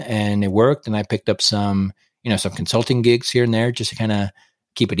going and it worked. And I picked up some consulting gigs here and there just to kind of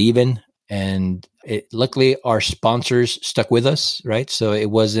keep it even. And luckily our sponsors stuck with us, right? So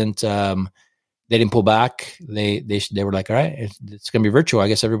it wasn't, they didn't pull back. They were like, all right, it's going to be virtual. I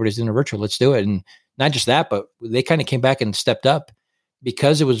guess everybody's doing a virtual. Let's do it. And not just that, but they kind of came back and stepped up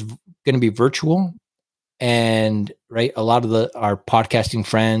because it was going to be virtual. And right, a lot of our podcasting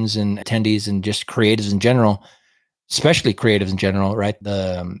friends and attendees and just creatives in general, especially creatives in general, right?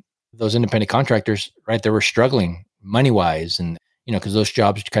 Those independent contractors, right? They were struggling money wise, and because those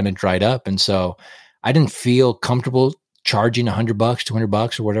jobs kind of dried up, and so I didn't feel comfortable charging $100,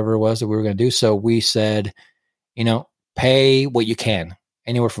 $200, or whatever it was that we were going to do. So we said, pay what you can,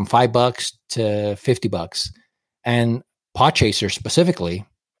 anywhere from $5 to $50, and Podchaser specifically,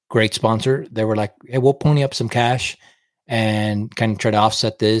 great sponsor. They were like, hey, we'll pony up some cash and kind of try to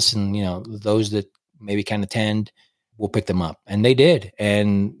offset this, and those that maybe can't attend, we'll pick them up. And they did.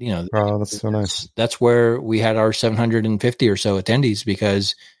 And, wow, that's so nice. That's where we had our 750 or so attendees,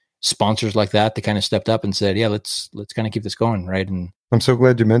 because sponsors like that, they kind of stepped up and said, yeah, let's kind of keep this going. Right. And I'm so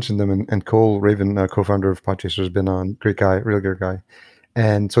glad you mentioned them. And Cole Raven, co-founder of Podchaser, has been on. Great guy, really good guy.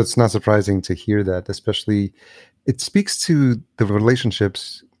 And so it's not surprising to hear that, especially it speaks to the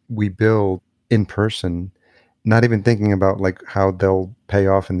relationships we build in person, not even thinking about like how they'll pay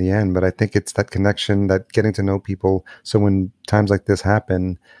off in the end. But I think it's that connection, that getting to know people. So when times like this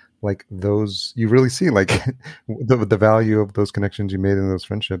happen, like those, you really see like the value of those connections you made in those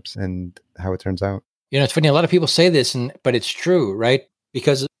friendships and how it turns out. It's funny. A lot of people say this, but it's true, right?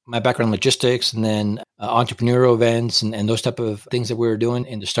 Because my background in logistics and then entrepreneurial events and those type of things that we were doing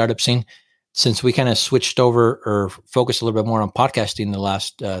in the startup scene, since we kind of switched over or focused a little bit more on podcasting in the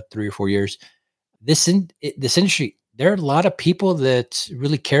last 3 or 4 years, this industry, there are a lot of people that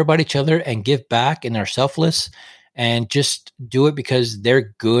really care about each other and give back and are selfless and just do it because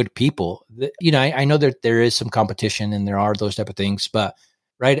they're good people. I know that there is some competition and there are those type of things, but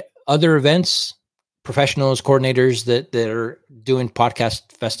right, other events, professionals, coordinators that are doing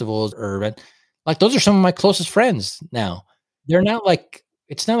podcast festivals or event, like those are some of my closest friends now. They're not like,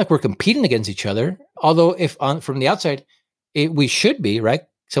 it's not like we're competing against each other. Although from the outside, we should be, right?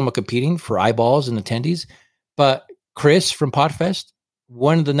 Somewhat competing for eyeballs and attendees. But Chris from Podfest,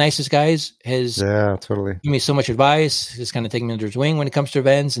 one of the nicest guys, has totally given me so much advice. He's kind of taking me under his wing when it comes to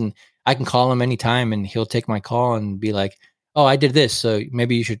events, and I can call him anytime and he'll take my call and be like, oh, I did this, so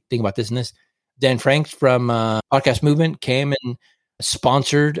maybe you should think about this and this. Dan Franks from Podcast Movement came and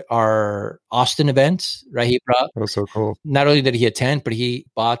sponsored our Austin event, right? He brought, that was so cool. Not only did he attend, but he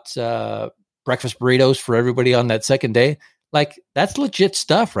bought breakfast burritos for everybody on that second day. Like, that's legit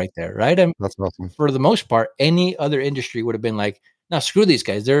stuff right there, right? That's awesome. For the most part, any other industry would have been like, no, screw these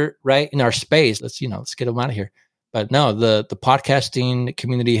guys. They're right in our space. Let's get them out of here. But no, the podcasting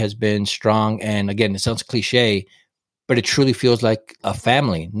community has been strong. And again, it sounds cliche, but it truly feels like a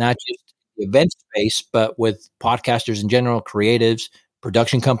family, not just the event space, but with podcasters in general, creatives,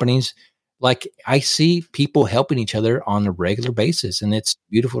 production companies. Like, I see people helping each other on a regular basis, and it's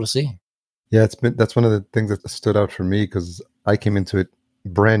beautiful to see. Yeah, that's one of the things that stood out for me, because I came into it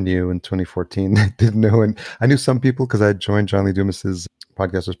brand new in 2014. I didn't know, and I knew some people because I had joined John Lee Dumas's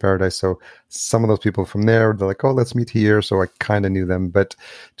Podcasters Paradise. So some of those people from there, they're like, oh, let's meet here. So I kind of knew them, but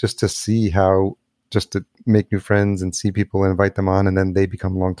just to see how, just to make new friends and see people and invite them on, and then they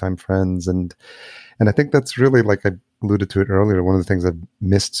become longtime friends. And I think that's really, like I alluded to it earlier, one of the things I've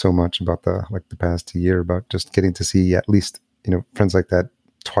missed so much about the past year, about just getting to see at least, friends like that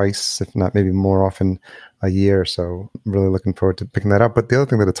twice, if not maybe more often a year. So I'm really looking forward to picking that up. But the other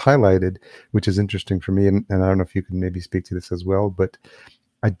thing that it's highlighted, which is interesting for me, and I don't know if you can maybe speak to this as well, but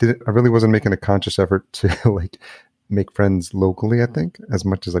I really wasn't making a conscious effort to like make friends locally, I think, as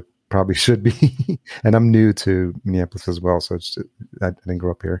much as I probably should be. And I'm new to Minneapolis as well, so I didn't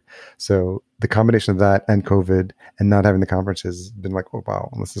grow up here. So the combination of that and COVID and not having the conferences has been like, oh wow,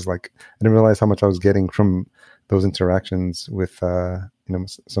 this is like, I didn't realize how much I was getting from those interactions with some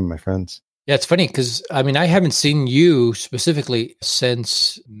of my friends. Yeah, it's funny because I haven't seen you specifically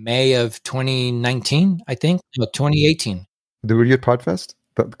since May of 2019, I think, 2018. Were you at Podfest?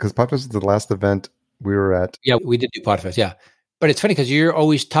 Because Podfest was the last event we were at. Yeah, we did do Podfest, yeah. But it's funny because you're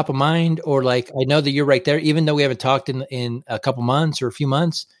always top of mind, or like, I know that you're right there, even though we haven't talked in a couple months or a few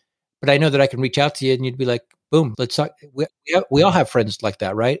months, but I know that I can reach out to you and you'd be like, boom, let's talk. We all have friends like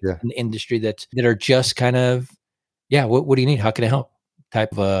that, right? Yeah. In the industry that are just kind of, yeah, what do you need? How can I help?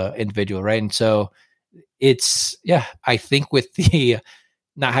 Type of individual, right? And so it's, yeah, I think with the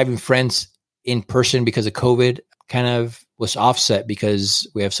not having friends in person because of COVID kind of was offset because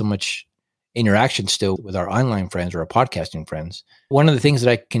we have so much interaction still with our online friends or our podcasting friends. One of the things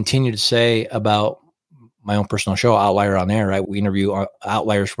that I continue to say about my own personal show, Outlier on Air, right? We interview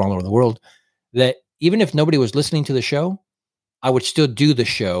outliers from all over the world, that even if nobody was listening to the show, I would still do the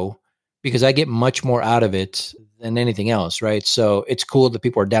show because I get much more out of it than anything else, right? So it's cool that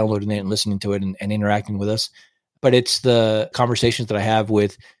people are downloading it and listening to it and interacting with us. But it's the conversations that I have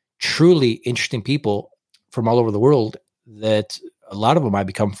with truly interesting people from all over the world that a lot of them I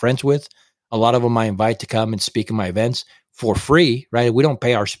become friends with. A lot of them I invite to come and speak in my events for free, right? We don't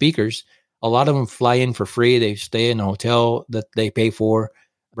pay our speakers. A lot of them fly in for free. They stay in a hotel that they pay for,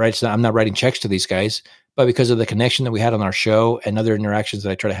 right? So I'm not writing checks to these guys, but because of the connection that we had on our show and other interactions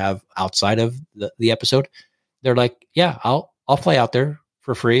that I try to have outside of the episode, they're like, yeah, I'll fly out there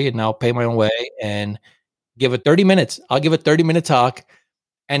for free and I'll pay my own way and give it 30 minutes. I'll give a 30-minute talk,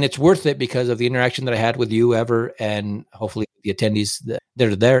 and it's worth it because of the interaction that I had with you, Ever, and hopefully the attendees that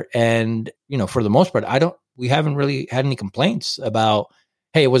are there. And, for the most part, we haven't really had any complaints about,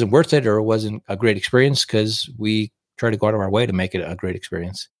 hey, it wasn't worth it or it wasn't a great experience, because we try to go out of our way to make it a great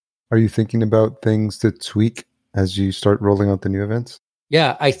experience. Are you thinking about things to tweak as you start rolling out the new events?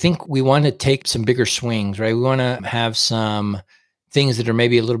 Yeah, I think we want to take some bigger swings, right? We want to have some things that are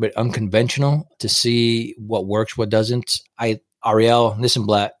maybe a little bit unconventional to see what works, what doesn't. Ariel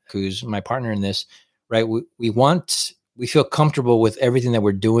Nissenblatt, who's my partner in this, right? We feel comfortable with everything that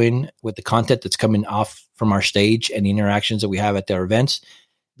we're doing, with the content that's coming off from our stage and the interactions that we have at their events,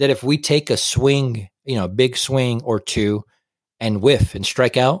 that if we take a swing, a big swing or two and whiff and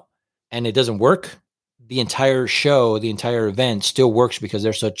strike out and it doesn't work, the entire show, the entire event still works because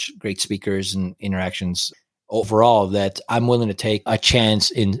they're such great speakers and interactions overall that I'm willing to take a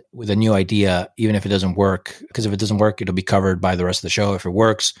chance with a new idea, even if it doesn't work, because if it doesn't work, it'll be covered by the rest of the show. If it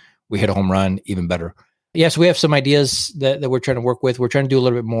works, we hit a home run, even better. Yes, we have some ideas that we're trying to work with. We're trying to do a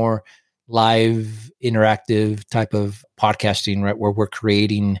little bit more live, interactive type of podcasting, right? Where we're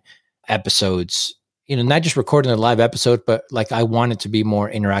creating episodes, not just recording a live episode, but like I want it to be more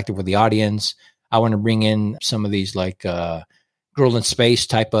interactive with the audience. I want to bring in some of these like Girl in Space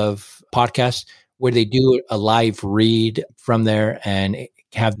type of podcasts where they do a live read from there and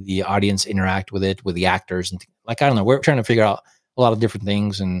have the audience interact with it, with the actors. And I don't know, we're trying to figure out a lot of different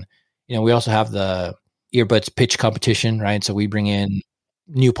things. And, we also have the earbuds pitch competition, right? So we bring in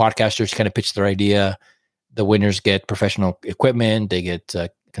new podcasters to kind of pitch their idea. The winners get professional equipment. They get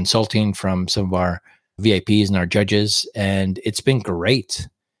consulting from some of our VIPs and our judges. And it's been great.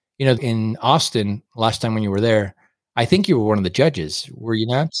 In Austin, last time when you were there, I think you were one of the judges. Were you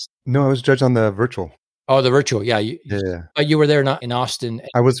not? No, I was judged on the virtual. Oh, the virtual. Yeah. Yeah. But you were there not in Austin.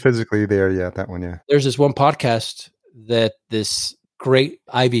 I was physically there. Yeah, that one. Yeah. There's this one podcast that this great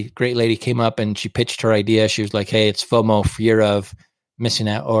lady came up and she pitched her idea. She was like, hey, it's FOMO, fear of missing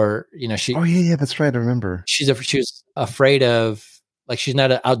out. Or, she. Oh, yeah, that's right. I remember. She was afraid of, like, she's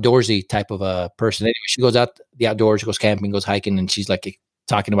not an outdoorsy type of a person. Anyway, she goes out the outdoors, goes camping, goes hiking, and she's like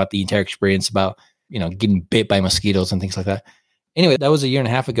talking about the entire experience about, getting bit by mosquitoes and things like that. Anyway, that was a year and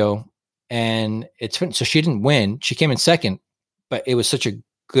a half ago, and so she didn't win. She came in second, but it was such a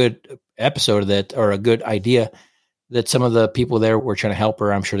good episode or a good idea that some of the people there were trying to help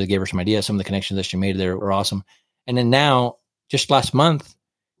her. I'm sure they gave her some ideas. Some of the connections that she made there were awesome. And then now, just last month,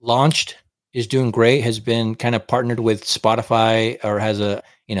 launched, is doing great, has been kind of partnered with Spotify, or has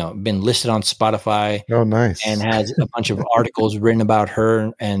been listed on Spotify. Oh, nice. And has a bunch of articles written about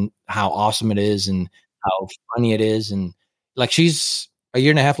her and how awesome it is and how funny it is. And like, she's a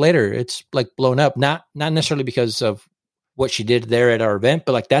year and a half later, it's like blown up, not necessarily because of what she did there at our event,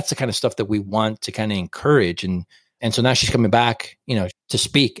 but like, that's the kind of stuff that we want to kind of encourage. And so now she's coming back, to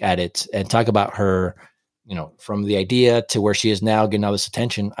speak at it and talk about her, from the idea to where she is now, getting all this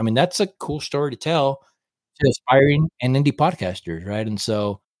attention. I mean, that's a cool story to tell to aspiring and indie podcasters, right? And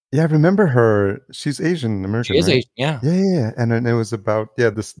so, yeah, I remember her. She's Asian American. She is right? Asian, yeah. Yeah. And then it was about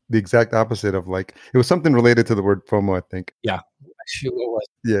the exact opposite of, like, it was something related to the word FOMO, I think. Yeah, actually, it was.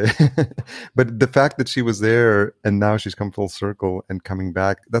 Yeah, but the fact that she was there and now she's come full circle and coming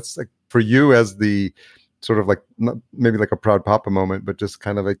back, that's like for you as the sort of like, not maybe like a proud papa moment, but just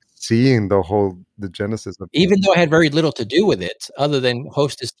kind of like seeing the genesis of. Even though I had very little to do with it, other than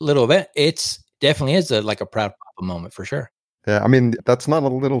host this little event, it's definitely is like a proud papa moment for sure. Yeah, I mean, that's not a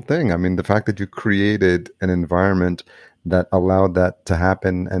little thing. I mean, the fact that you created an environment that allowed that to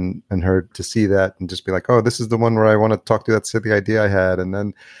happen and her to see that and just be like, oh, this is the one where I want to talk to that silly idea I had, and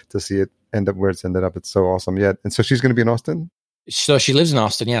then to see it end up where it's ended up, it's so awesome. Yeah, and so she's going to be in Austin? So she lives in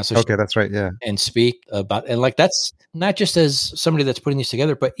Austin, yeah. So okay, that's right, yeah. And speak about, and like, that's not just as somebody that's putting these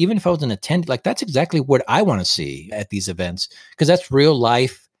together, but even if I was an attendee, like, that's exactly what I want to see at these events, because that's real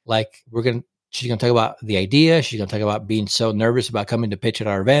life Like she's going to talk about the idea. She's going to talk about being so nervous about coming to pitch at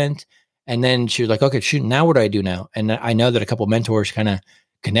our event. And then she was like, okay, shoot, now what do I do now? And I know that a couple of mentors kind of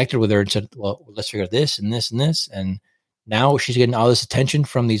connected with her and said, well, let's figure out this and this and this. And now she's getting all this attention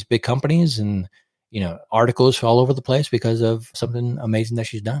from these big companies and, articles all over the place because of something amazing that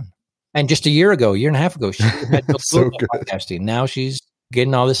she's done. And just a year and a half ago, she had no So clue about podcasting. Now she's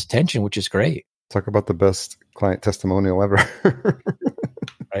getting all this attention, which is great. Talk about the best client testimonial ever.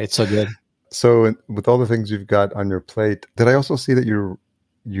 Right? It's so good. So with all the things you've got on your plate, did I also see that you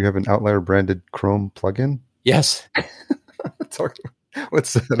have an Outlier branded Chrome plugin? Yes.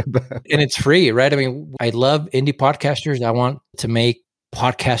 What's that about? And it's free, right? I mean, I love indie podcasters. I want to make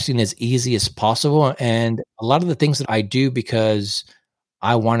podcasting as easy as possible. And a lot of the things that I do because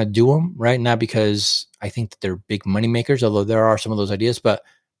I want to do them, right? Not because I think that they're big money makers, although there are some of those ideas, but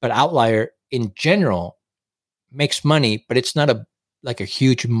Outlier in general makes money, but it's not a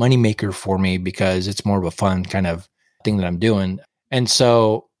huge money maker for me because it's more of a fun kind of thing that I'm doing. And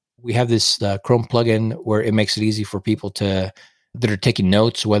so we have this Chrome plugin where it makes it easy for people that are taking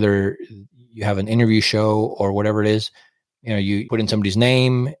notes, whether you have an interview show or whatever it is. You put in somebody's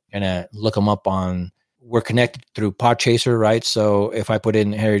name and look them up we're connected through Podchaser, right? So if I put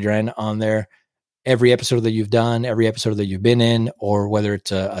in Harry Duran on there, every episode that you've done, every episode that you've been in, or whether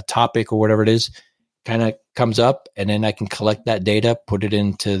it's a topic or whatever it is, kind of comes up, and then I can collect that data, put it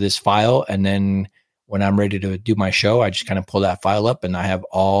into this file, and then when I'm ready to do my show, I just kind of pull that file up, and I have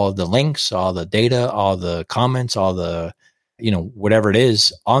all the links, all the data, all the comments, all the, whatever it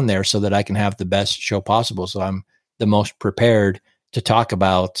is on there, so that I can have the best show possible. So I'm the most prepared to talk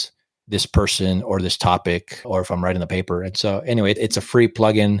about this person or this topic, or if I'm writing the paper. And so anyway, it's a free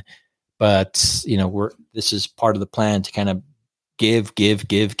plugin, but this is part of the plan to kind of give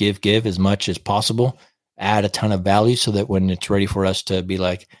as much as possible, add a ton of value so that when it's ready for us to be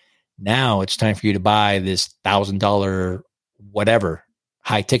like, now it's time for you to buy this $1,000 whatever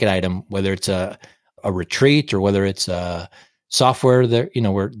high ticket item, whether it's a retreat or whether it's a software that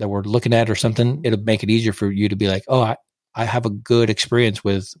we're looking at or something, it'll make it easier for you to be like, oh, I have a good experience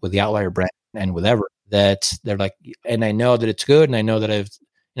with the Outlier brand and whatever, that they're like, and I know that it's good, and I know that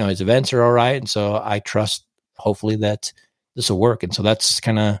his events are all right, and so I trust hopefully that this will work. And so that's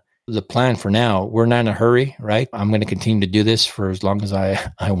kind of the plan for now. We're not in a hurry, right? I'm going to continue to do this for as long as I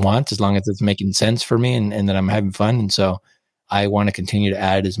want, as long as it's making sense for me and that I'm having fun. And so I want to continue to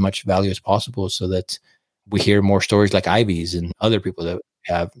add as much value as possible so that we hear more stories like Ivy's and other people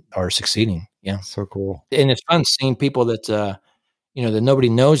that are succeeding. Yeah. So cool. And it's fun seeing people that, that nobody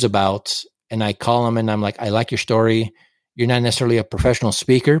knows about. And I call them and I'm like, I like your story. You're not necessarily a professional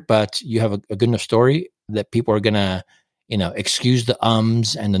speaker, but you have a good enough story that people are going to, excuse the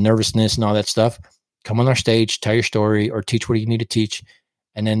ums and the nervousness and all that stuff. Come on our stage, tell your story, or teach what you need to teach.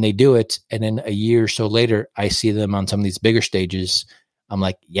 And then they do it. And then a year or so later, I see them on some of these bigger stages. I'm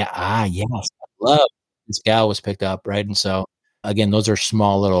like, yes, I love this gal was picked up, right? And so, again, those are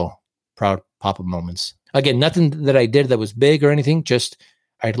small little proud pop-up moments. Again, nothing that I did that was big or anything. Just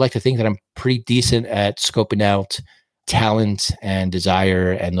I'd like to think that I'm pretty decent at scoping out talent and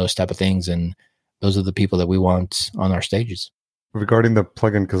desire and those type of things. And those are the people that we want on our stages. Regarding the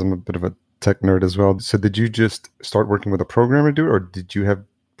plugin, because I'm a bit of a tech nerd as well. So did you just start working with a programmer to do it, or did you have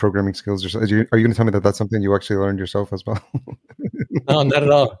programming skills yourself? Are you going to tell me that that's something you actually learned yourself as well? No, not at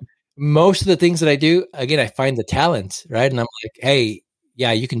all. Most of the things that I do, again, I find the talent, right? And I'm like, hey,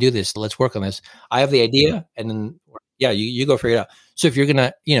 yeah, you can do this. Let's work on this. I have the idea, and then, yeah, you go figure it out. So if you're going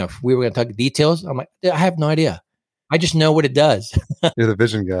to, if we were going to talk details, I'm like, I have no idea. I just know what it does. You're the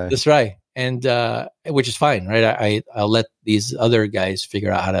vision guy. That's right. And which is fine, right? I'll let these other guys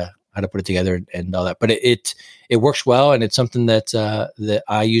figure out how to put it together and all that. But it works well, and it's something that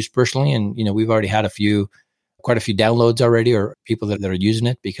I use personally. And we've already had quite a few downloads already, or people that are using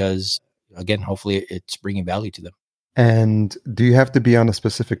it because, again, hopefully it's bringing value to them. And do you have to be on a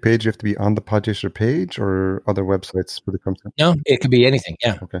specific page? You have to be on the Podchaser page or other websites for the content? No, it could be anything.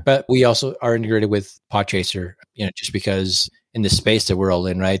 Yeah. Okay. But we also are integrated with Podchaser, just because in the space that we're all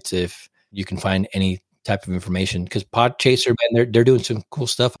in, right? If you can find any type of information, because Podchaser, man, they're doing some cool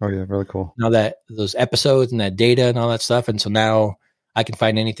stuff. Oh yeah, really cool. Now that those episodes and that data and all that stuff, and so now I can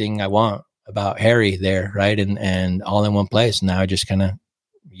find anything I want about Harry there, right? And all in one place. Now I just kind of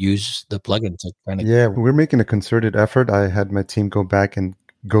use the plugin to kind of. Yeah, we're making a concerted effort. I had my team go back and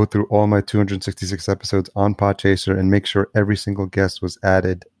go through all my 266 episodes on Podchaser and make sure every single guest was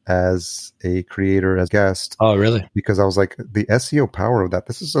added as a creator, as guest. Oh, really? Because I was like, the SEO power of that.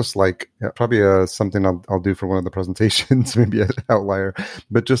 This is just like probably something I'll do for one of the presentations, maybe at Outlier.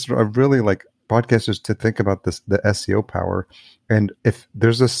 But just really like podcasters to think about this, the SEO power. And if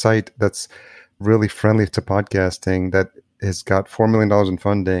there's a site that's really friendly to podcasting that has got $4 million in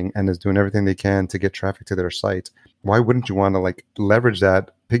funding and is doing everything they can to get traffic to their site, why wouldn't you want to like leverage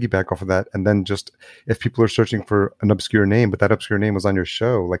that, piggyback off of that, and then just, if people are searching for an obscure name, but that obscure name was on your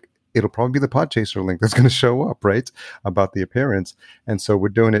show, like it'll probably be the Podchaser link that's going to show up, right, about the appearance. And so we're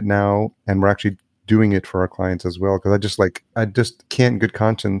doing it now, and we're actually doing it for our clients as well, because I just can't in good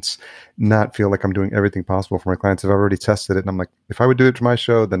conscience not feel like I'm doing everything possible for my clients. If I've already tested it and I'm like, if I would do it for my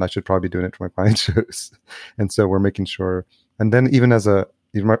show, then I should probably be doing it for my clients' shows. And so we're making sure. And then even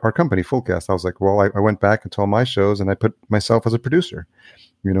our company, Fullcast, I was like, well, I went back into all my shows and I put myself as a producer,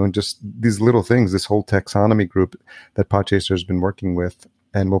 and just these little things, this whole taxonomy group that Podchaser has been working with,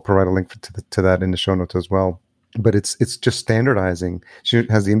 and we'll provide a link to that in the show notes as well. But it's just standardizing.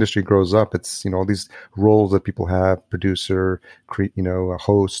 As the industry grows up, it's, all these roles that people have, producer, a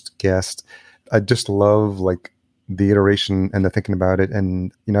host, guest. I just love like the iteration and the thinking about it.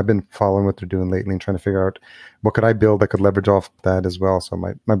 And, I've been following what they're doing lately and trying to figure out what could I build that could leverage off that as well. So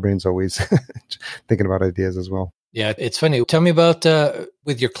my brain's always thinking about ideas as well. Yeah, it's funny. Tell me about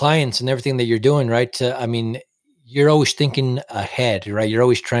with your clients and everything that you're doing, right? You're always thinking ahead, right? You're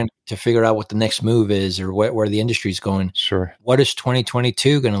always trying to figure out what the next move is or where the industry's going. Sure. What is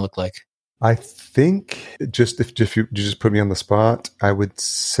 2022 going to look like? I think if you just put me on the spot, I would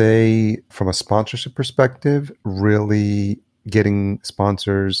say from a sponsorship perspective, really getting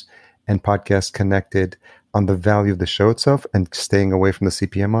sponsors and podcasts connected on the value of the show itself and staying away from the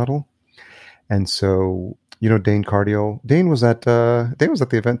CPM model. And so, Dane Cardiel. Dane was at the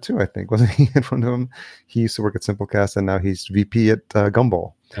event too, I think. Wasn't he in front of him? He used to work at Simplecast, and now he's VP at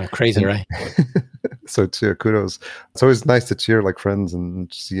Gumball. Crazy, right? So too, kudos. It's always nice to cheer like friends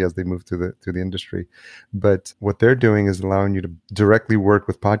and see as they move through the industry. But what they're doing is allowing you to directly work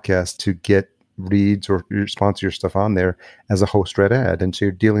with podcasts to get reads or sponsor your stuff on there as a host read ad, and so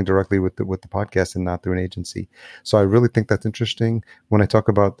you're dealing directly with the podcast and not through an agency. So I really think that's interesting. When I talk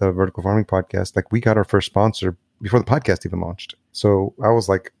about the Vertical Farming podcast, like we got our first sponsor before the podcast even launched. So I was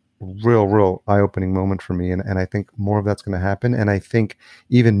like, real eye-opening moment for me, and I think more of that's going to happen. And I think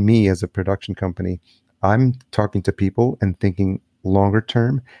even me as a production company, I'm talking to people and thinking longer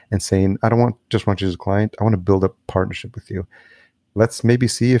term and saying, I don't just want you as a client. I want to build a partnership with you. Let's maybe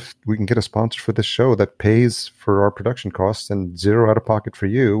see if we can get a sponsor for this show that pays for our production costs and zero out of pocket for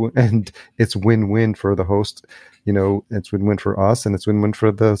you. And it's win-win for the host. It's win-win for us, and it's win-win for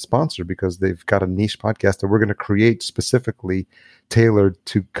the sponsor, because they've got a niche podcast that we're going to create specifically tailored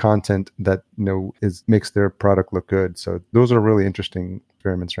to content that, makes their product look good. So those are really interesting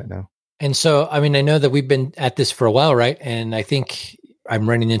experiments right now. And so, I know that we've been at this for a while, right? And I think I'm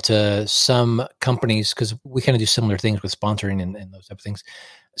running into some companies, because we kind of do similar things with sponsoring and those type of things.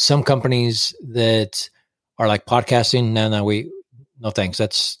 Some companies that are like podcasting, no thanks.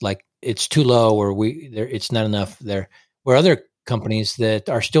 That's like, it's too low, or it's not enough there. Where other companies that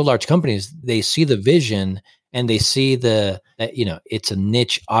are still large companies, they see the vision and they see that it's a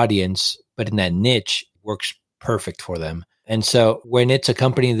niche audience, but in that niche works perfect for them. And so when it's a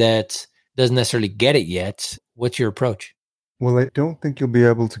company that doesn't necessarily get it yet, what's your approach? Well, I don't think you'll be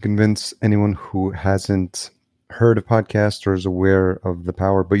able to convince anyone who hasn't heard of podcasts or is aware of the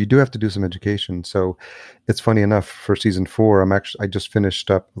power, but you do have to do some education. So it's funny enough, for season 4, I just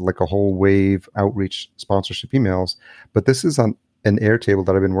finished up like a whole wave outreach sponsorship emails, but this is on an Airtable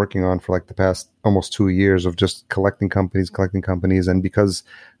that I've been working on for like the past almost 2 years of just collecting companies. And because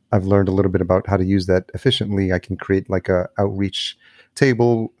I've learned a little bit about how to use that efficiently, I can create like a outreach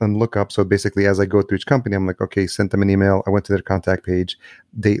table and look up. So basically, as I go through each company, I'm like, okay, sent them an email. I went to their contact page,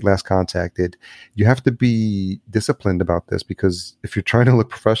 date last contacted. You have to be disciplined about this, because if you're trying to look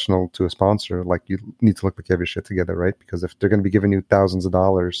professional to a sponsor, like you need to look like you have your shit together, right? Because if they're going to be giving you thousands of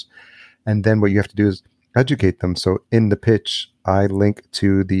dollars, and then what you have to do is educate them. So in the pitch, I link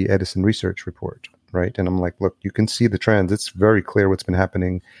to the Edison Research Report, right? And I'm like, look, you can see the trends. It's very clear what's been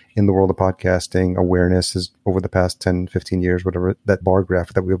happening in the world of podcasting. Awareness is over the past 10, 15 years, whatever that bar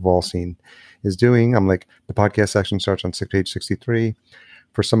graph that we've all seen is doing. I'm like, the podcast section starts on page 63.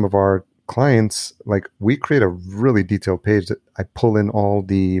 For some of our clients, like we create a really detailed page that I pull in all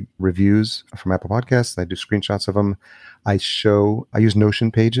the reviews from Apple Podcasts. And I do screenshots of them. I use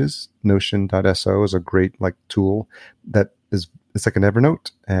Notion pages. Notion.so is a great like tool that is, it's like an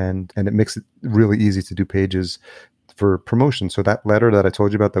Evernote, and it makes it really easy to do pages for promotion. So that letter that I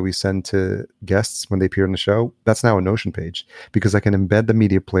told you about that we send to guests when they appear on the show, that's now a Notion page because I can embed the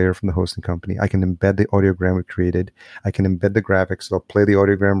media player from the hosting company. I can embed the audiogram we created. I can embed the graphics. So I'll play the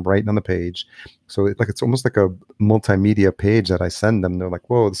audiogram right on the page. So it's almost like a multimedia page that I send them. They're like,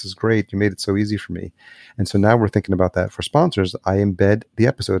 whoa, this is great. You made it so easy for me. And so now we're thinking about that for sponsors. I embed the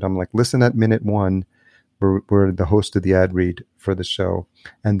episode. I'm like, listen at minute 1. We're the host of the ad read for the show,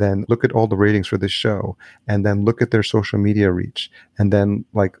 and then look at all the ratings for this show, and then look at their social media reach, and then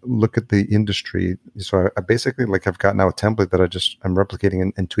like look at the industry. So I basically like I've got now a template that I'm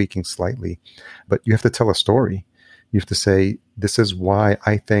replicating and tweaking slightly, but you have to tell a story. You have to say, this is why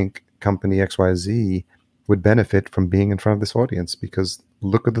I think company XYZ would benefit from being in front of this audience, because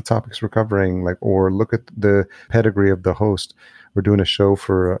look at the topics we're covering, or look at the pedigree of the host. We're doing a show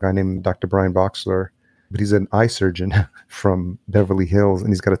for a guy named Dr. Brian Boxler, but he's an eye surgeon from Beverly Hills, and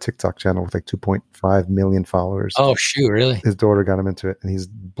he's got a TikTok channel with like 2.5 million followers. Oh, shoot, really? His daughter got him into it, and he's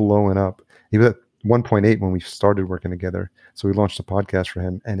blowing up. He was at 1.8 when we started working together. So we launched a podcast for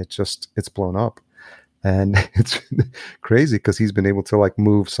him, and it's blown up. And it's crazy because he's been able to like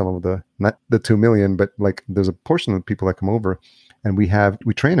move some of not the 2 million, but like there's a portion of the people that come over, and we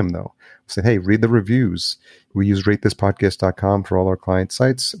train them though. We say, hey, read the reviews. We use ratethispodcast.com for all our client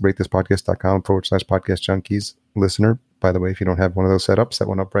sites, ratethispodcast.com/podcast junkies. Listener, by the way, if you don't have one of those set up, set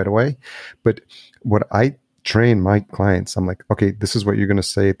one up right away. But what I train my clients, I'm like, okay, this is what you're going to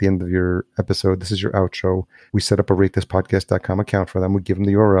say at the end of your episode. This is your outro. We set up a ratethispodcast.com account for them. We give them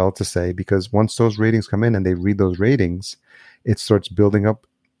the URL to say, because once those ratings come in and they read those ratings, it starts building up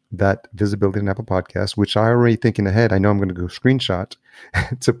that visibility in Apple Podcasts, which I already thinking ahead. I know I'm going to go screenshot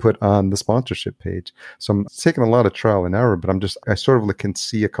to put on the sponsorship page. So I'm taking a lot of trial and error, but I sort of can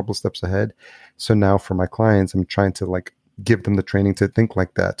see a couple steps ahead. So now for my clients, I'm trying to like give them the training to think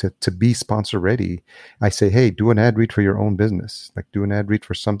like that, to be sponsor ready. I say, hey, do an ad read for your own business. Like do an ad read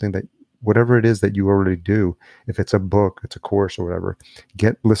for something that, whatever it is that you already do. If it's a book, it's a course or whatever,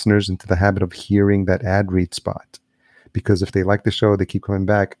 get listeners into the habit of hearing that ad read spot. Because if they like the show, they keep coming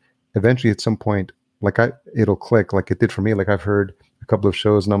back. Eventually, at some point, it'll click like it did for me. Like I've heard a couple of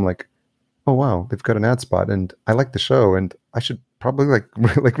shows and I'm like, oh, wow, they've got an ad spot and I like the show and I should probably like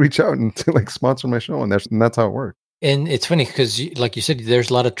reach out and to like sponsor my show. And that's how it works. And it's funny because, like you said,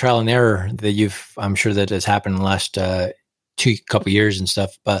 there's a lot of trial and error that I'm sure that has happened in the last couple of years and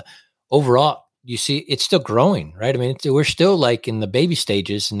stuff. But overall, you see, it's still growing, right? I mean, we're still like in the baby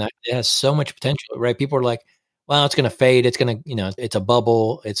stages, and it has so much potential, right? People are like, well, it's going to fade. It's going to, it's a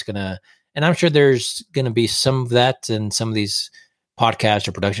bubble. And I'm sure there's going to be some of that, and some of these podcasts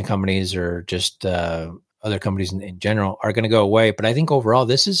or production companies or just other companies in general are going to go away. But I think overall,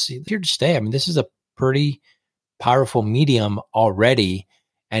 this is here to stay. I mean, this is a pretty powerful medium already,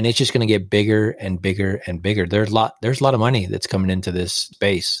 and it's just going to get bigger and bigger and bigger. There's a lot of money that's coming into this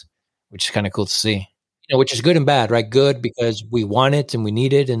space, which is kind of cool to see, which is good and bad, right? Good because we want it and we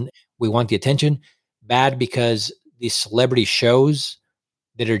need it and we want the attention. Bad because these celebrity shows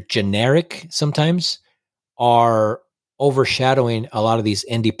that are generic sometimes are overshadowing a lot of these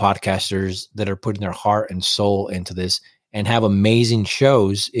indie podcasters that are putting their heart and soul into this and have amazing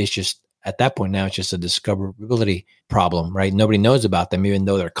shows. It's just, at that point now, it's just a discoverability problem, right? Nobody knows about them, even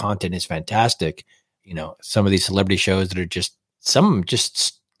though their content is fantastic. Some of these celebrity shows that are some of them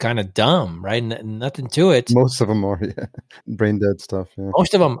just kind of dumb, right? Nothing to it. Most of them are, yeah. Brain dead stuff. Yeah.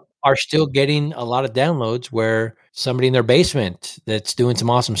 Most of them are still getting a lot of downloads where somebody in their basement that's doing some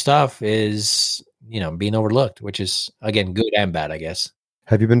awesome stuff is, being overlooked, which is, again, good and bad, I guess.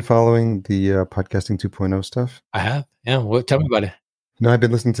 Have you been following the Podcasting 2.0 stuff? I have. Yeah. Well, tell me about it. No, I've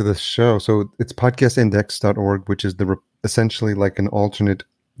been listening to this show. So it's podcastindex.org, which is essentially like an alternate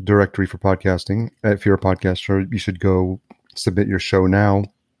directory for podcasting. If you're a podcaster, you should go submit your show now.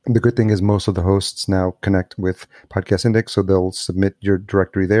 And the good thing is most of the hosts now connect with Podcast Index, so they'll submit your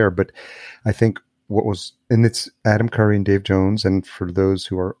directory there. But I think and it's Adam Curry and Dave Jones. And for those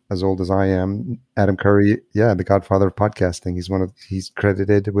who are as old as I am, Adam Curry, the godfather of podcasting. He's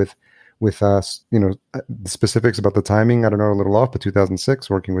credited with the specifics about the timing, I don't know, a little off, but 2006,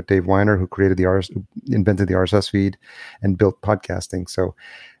 working with Dave Weiner, who invented the RSS feed and built podcasting. So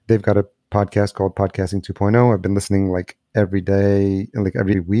they've got a podcast called Podcasting 2.0. I've been listening like every day, like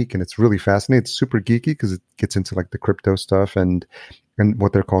every week, and it's really fascinating. It's super geeky because it gets into like the crypto stuff and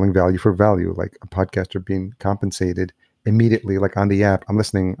what they're calling value for value, like a podcaster being compensated immediately, like on the app. I'm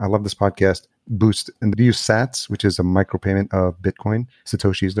listening. I love this podcast. Boost, and they use Sats, which is a micropayment of Bitcoin.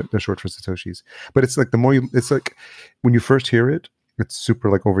 Satoshis, they're short for Satoshis. But it's like it's like when you first hear it, it's super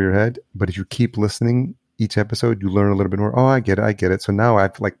like over your head. But if you keep listening, each episode, you learn a little bit more. Oh, I get it. So now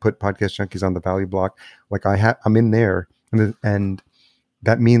I've like put Podcast Junkies on the value block. Like I'm in there, and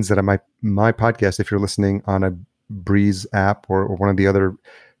that means that my podcast, if you're listening on a Breeze app or one of the other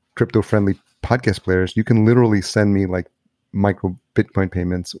crypto friendly podcast players, you can literally send me like micro Bitcoin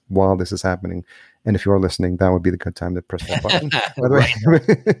payments while this is happening. And if you are listening, that would be the good time to press that button. By the way,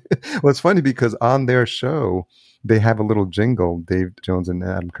 well, it's funny because on their show, they have a little jingle, Dave Jones and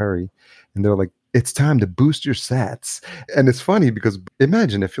Adam Curry, and they're like, it's time to boost your sats. And it's funny because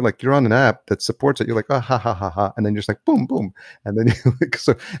imagine if you're on an app that supports it, you're like, oh, ha, ha, ha, ha. And then you're just like, boom, boom. And then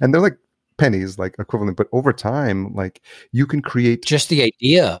and they're like pennies, like equivalent. But over time, like you can create. Just the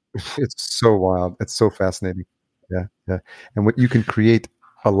idea. It's so wild. It's so fascinating. Yeah. Yeah. And what you can create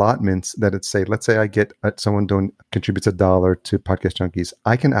allotments that let's say I get someone contributes $1 to Podcast Junkies.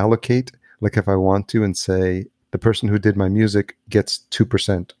 I can allocate, like if I want to, and say the person who did my music gets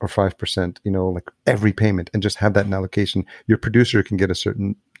 2% or 5%, like every payment, and just have that in allocation. Your producer can get a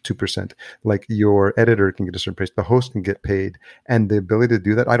certain 2%, like your editor can get a certain price, the host can get paid, and the ability to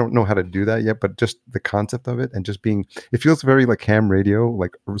do that. I don't know how to do that yet, but just the concept of it and just it feels very like ham radio,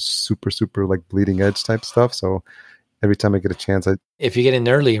 like super, super like bleeding edge type stuff. So every time I get a chance, if you get in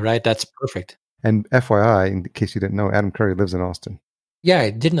early, right, that's perfect. And FYI, in case you didn't know, Adam Curry lives in Austin. Yeah,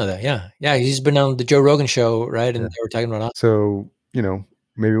 I did know that. Yeah, he's been on the Joe Rogan show, right? And they were talking about Austin. So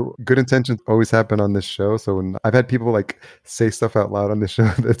maybe good intentions always happen on this show. So when I've had people like say stuff out loud on this show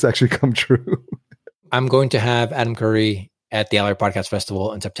that's actually come true. I'm going to have Adam Curry at the Outlier Podcast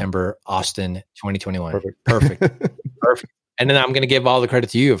Festival in September, Austin, 2021. Perfect. And then I'm going to give all the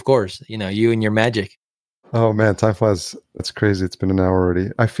credit to you, of course. You and your magic. Oh man, time flies. That's crazy. It's been an hour already.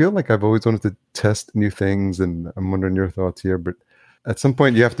 I feel like I've always wanted to test new things, and I'm wondering your thoughts here. But at some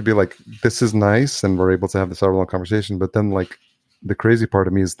point, you have to be like, "This is nice," and we're able to have this hour-long conversation. But then, like, the crazy part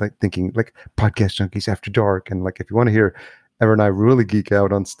of me is like thinking, like, Podcast Junkies After Dark, and like, if you want to hear Ever and I really geek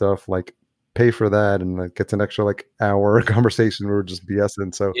out on stuff, like, pay for that, and like gets an extra like hour conversation where we're just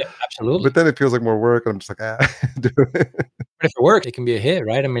BSing. So yeah, absolutely. But then it feels like more work, and I'm just like, do it. But if it works, it can be a hit,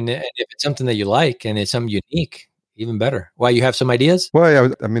 right? I mean, if it's something that you like and it's something unique, even better. Why, you have some ideas? Well,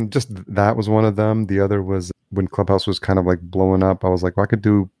 yeah, I mean, just that was one of them. The other was when Clubhouse was kind of like blowing up. I was like, well, I could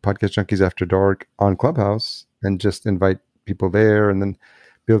do Podcast Junkies After Dark on Clubhouse and just invite people there, and then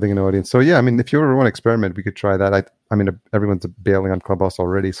building an audience. So yeah, I mean, if you ever want to experiment, we could try that. I mean, everyone's bailing on Clubhouse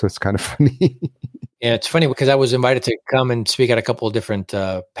already, so it's kind of funny. Yeah, it's funny because I was invited to come and speak at a couple of different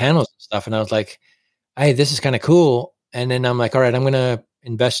panels and stuff, and I was like, hey, this is kind of cool. And then I'm like, all right, I'm going to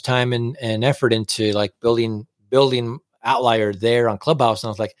invest time and effort into like building Outlier there on Clubhouse. And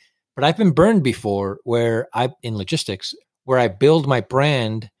I was like, but I've been burned before in logistics, where I build my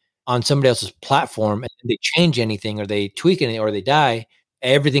brand on somebody else's platform and they change anything or they tweak it or they die,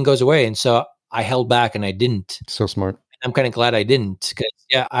 everything goes away. And so I held back and I didn't. So smart. I'm kind of glad I didn't,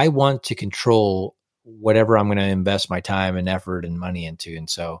 because I want to control whatever I'm going to invest my time and effort and money into. And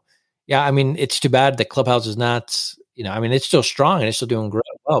so, yeah, I mean, it's too bad that Clubhouse is not, I mean, it's still strong and it's still doing great.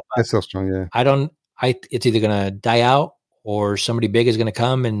 Well, it's still strong. Yeah. It's either going to die out or somebody big is going to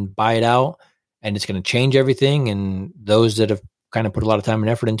come and buy it out, and it's going to change everything. And those that have kind of put a lot of time and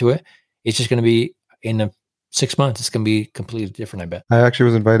effort into it, it's just going to be in 6 months, it's going to be completely different, I bet. I actually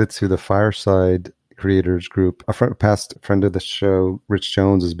was invited to the Fireside Creators Group. A past friend of the show, Rich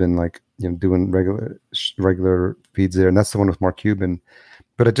Jones, has been like, doing regular feeds there. And that's the one with Mark Cuban.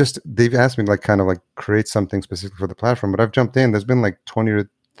 But they've asked me like kind of like create something specific for the platform. But I've jumped in. There's been like 20 or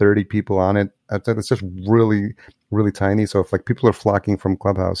 30 people on it. It's just really, really tiny. So if like people are flocking from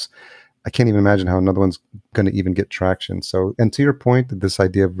Clubhouse, I can't even imagine how another one's going to even get traction. So, and to your point, this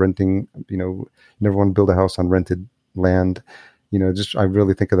idea of renting, you never want to build a house on rented land. I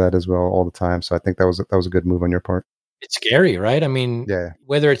really think of that as well all the time. So I think that was a good move on your part. It's scary, right? I mean, yeah.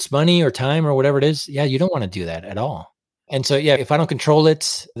 Whether it's money or time or whatever it is, you don't want to do that at all. And so, if I don't control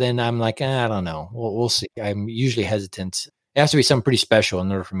it, then I'm like, I don't know. We'll see. I'm usually hesitant. It has to be something pretty special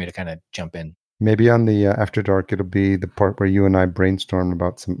in order for me to kind of jump in. Maybe on the After Dark, it'll be the part where you and I brainstorm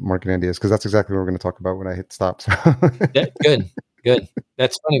about some marketing ideas, because that's exactly what we're going to talk about when I hit stop. So. Yeah, good.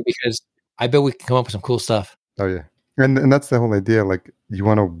 That's funny because I bet we can come up with some cool stuff. Oh, yeah. And that's the whole idea. Like, you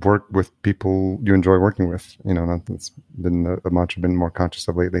want to work with people you enjoy working with. That's been a mantra, been more conscious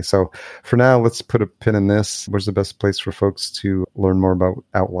of lately. So for now, let's put a pin in this. Where's the best place for folks to learn more about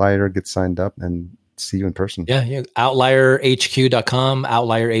Outlier, get signed up, and see you in person? Yeah.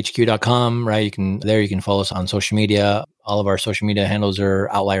 outlierhq.com, right? You can follow us on social media. All of our social media handles are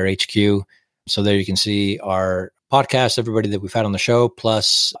Outlier HQ. So there you can see our podcast, everybody that we've had on the show,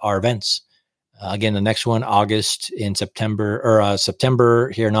 plus our events. Again, the next one, September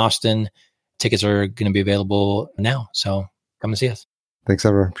here in Austin, tickets are going to be available now. So come and see us. Thanks,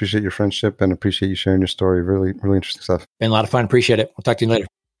 Ever. Appreciate your friendship and appreciate you sharing your story. Really, really interesting stuff. Been a lot of fun. Appreciate it. We'll talk to you later.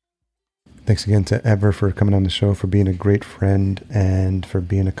 Thanks again to Ever for coming on the show, for being a great friend, and for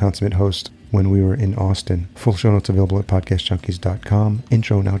being a consummate host when we were in Austin. Full show notes available at podcastjunkies.com.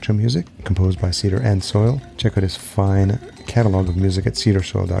 Intro and outro music composed by Cedar and Soil. Check out his fine catalog of music at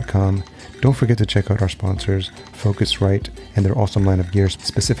cedarsoil.com. Don't forget to check out our sponsors, Focusrite, and their awesome line of gear,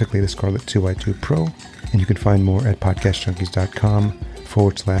 specifically the Scarlett 2i2 Pro. And you can find more at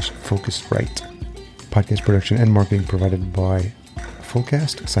podcastjunkies.com/Focusrite. Podcast production and marketing provided by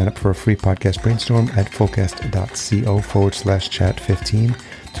Fullcast. Sign up for a free podcast brainstorm at fullcast.co/chat15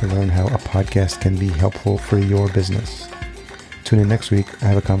 to learn how a podcast can be helpful for your business. Tune in next week. I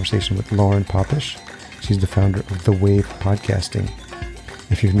have a conversation with Lauren Popish. She's the founder of The Wave Podcasting.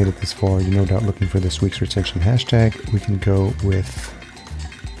 If you've made it this far, you're no doubt looking for this week's retention hashtag. We can go with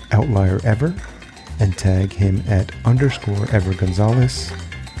Outlier Ever and tag him at _Ever Gonzalez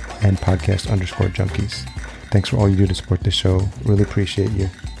and podcast _junkies. Thanks for all you do to support this show. Really appreciate you.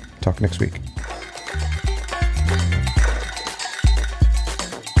 Talk next week.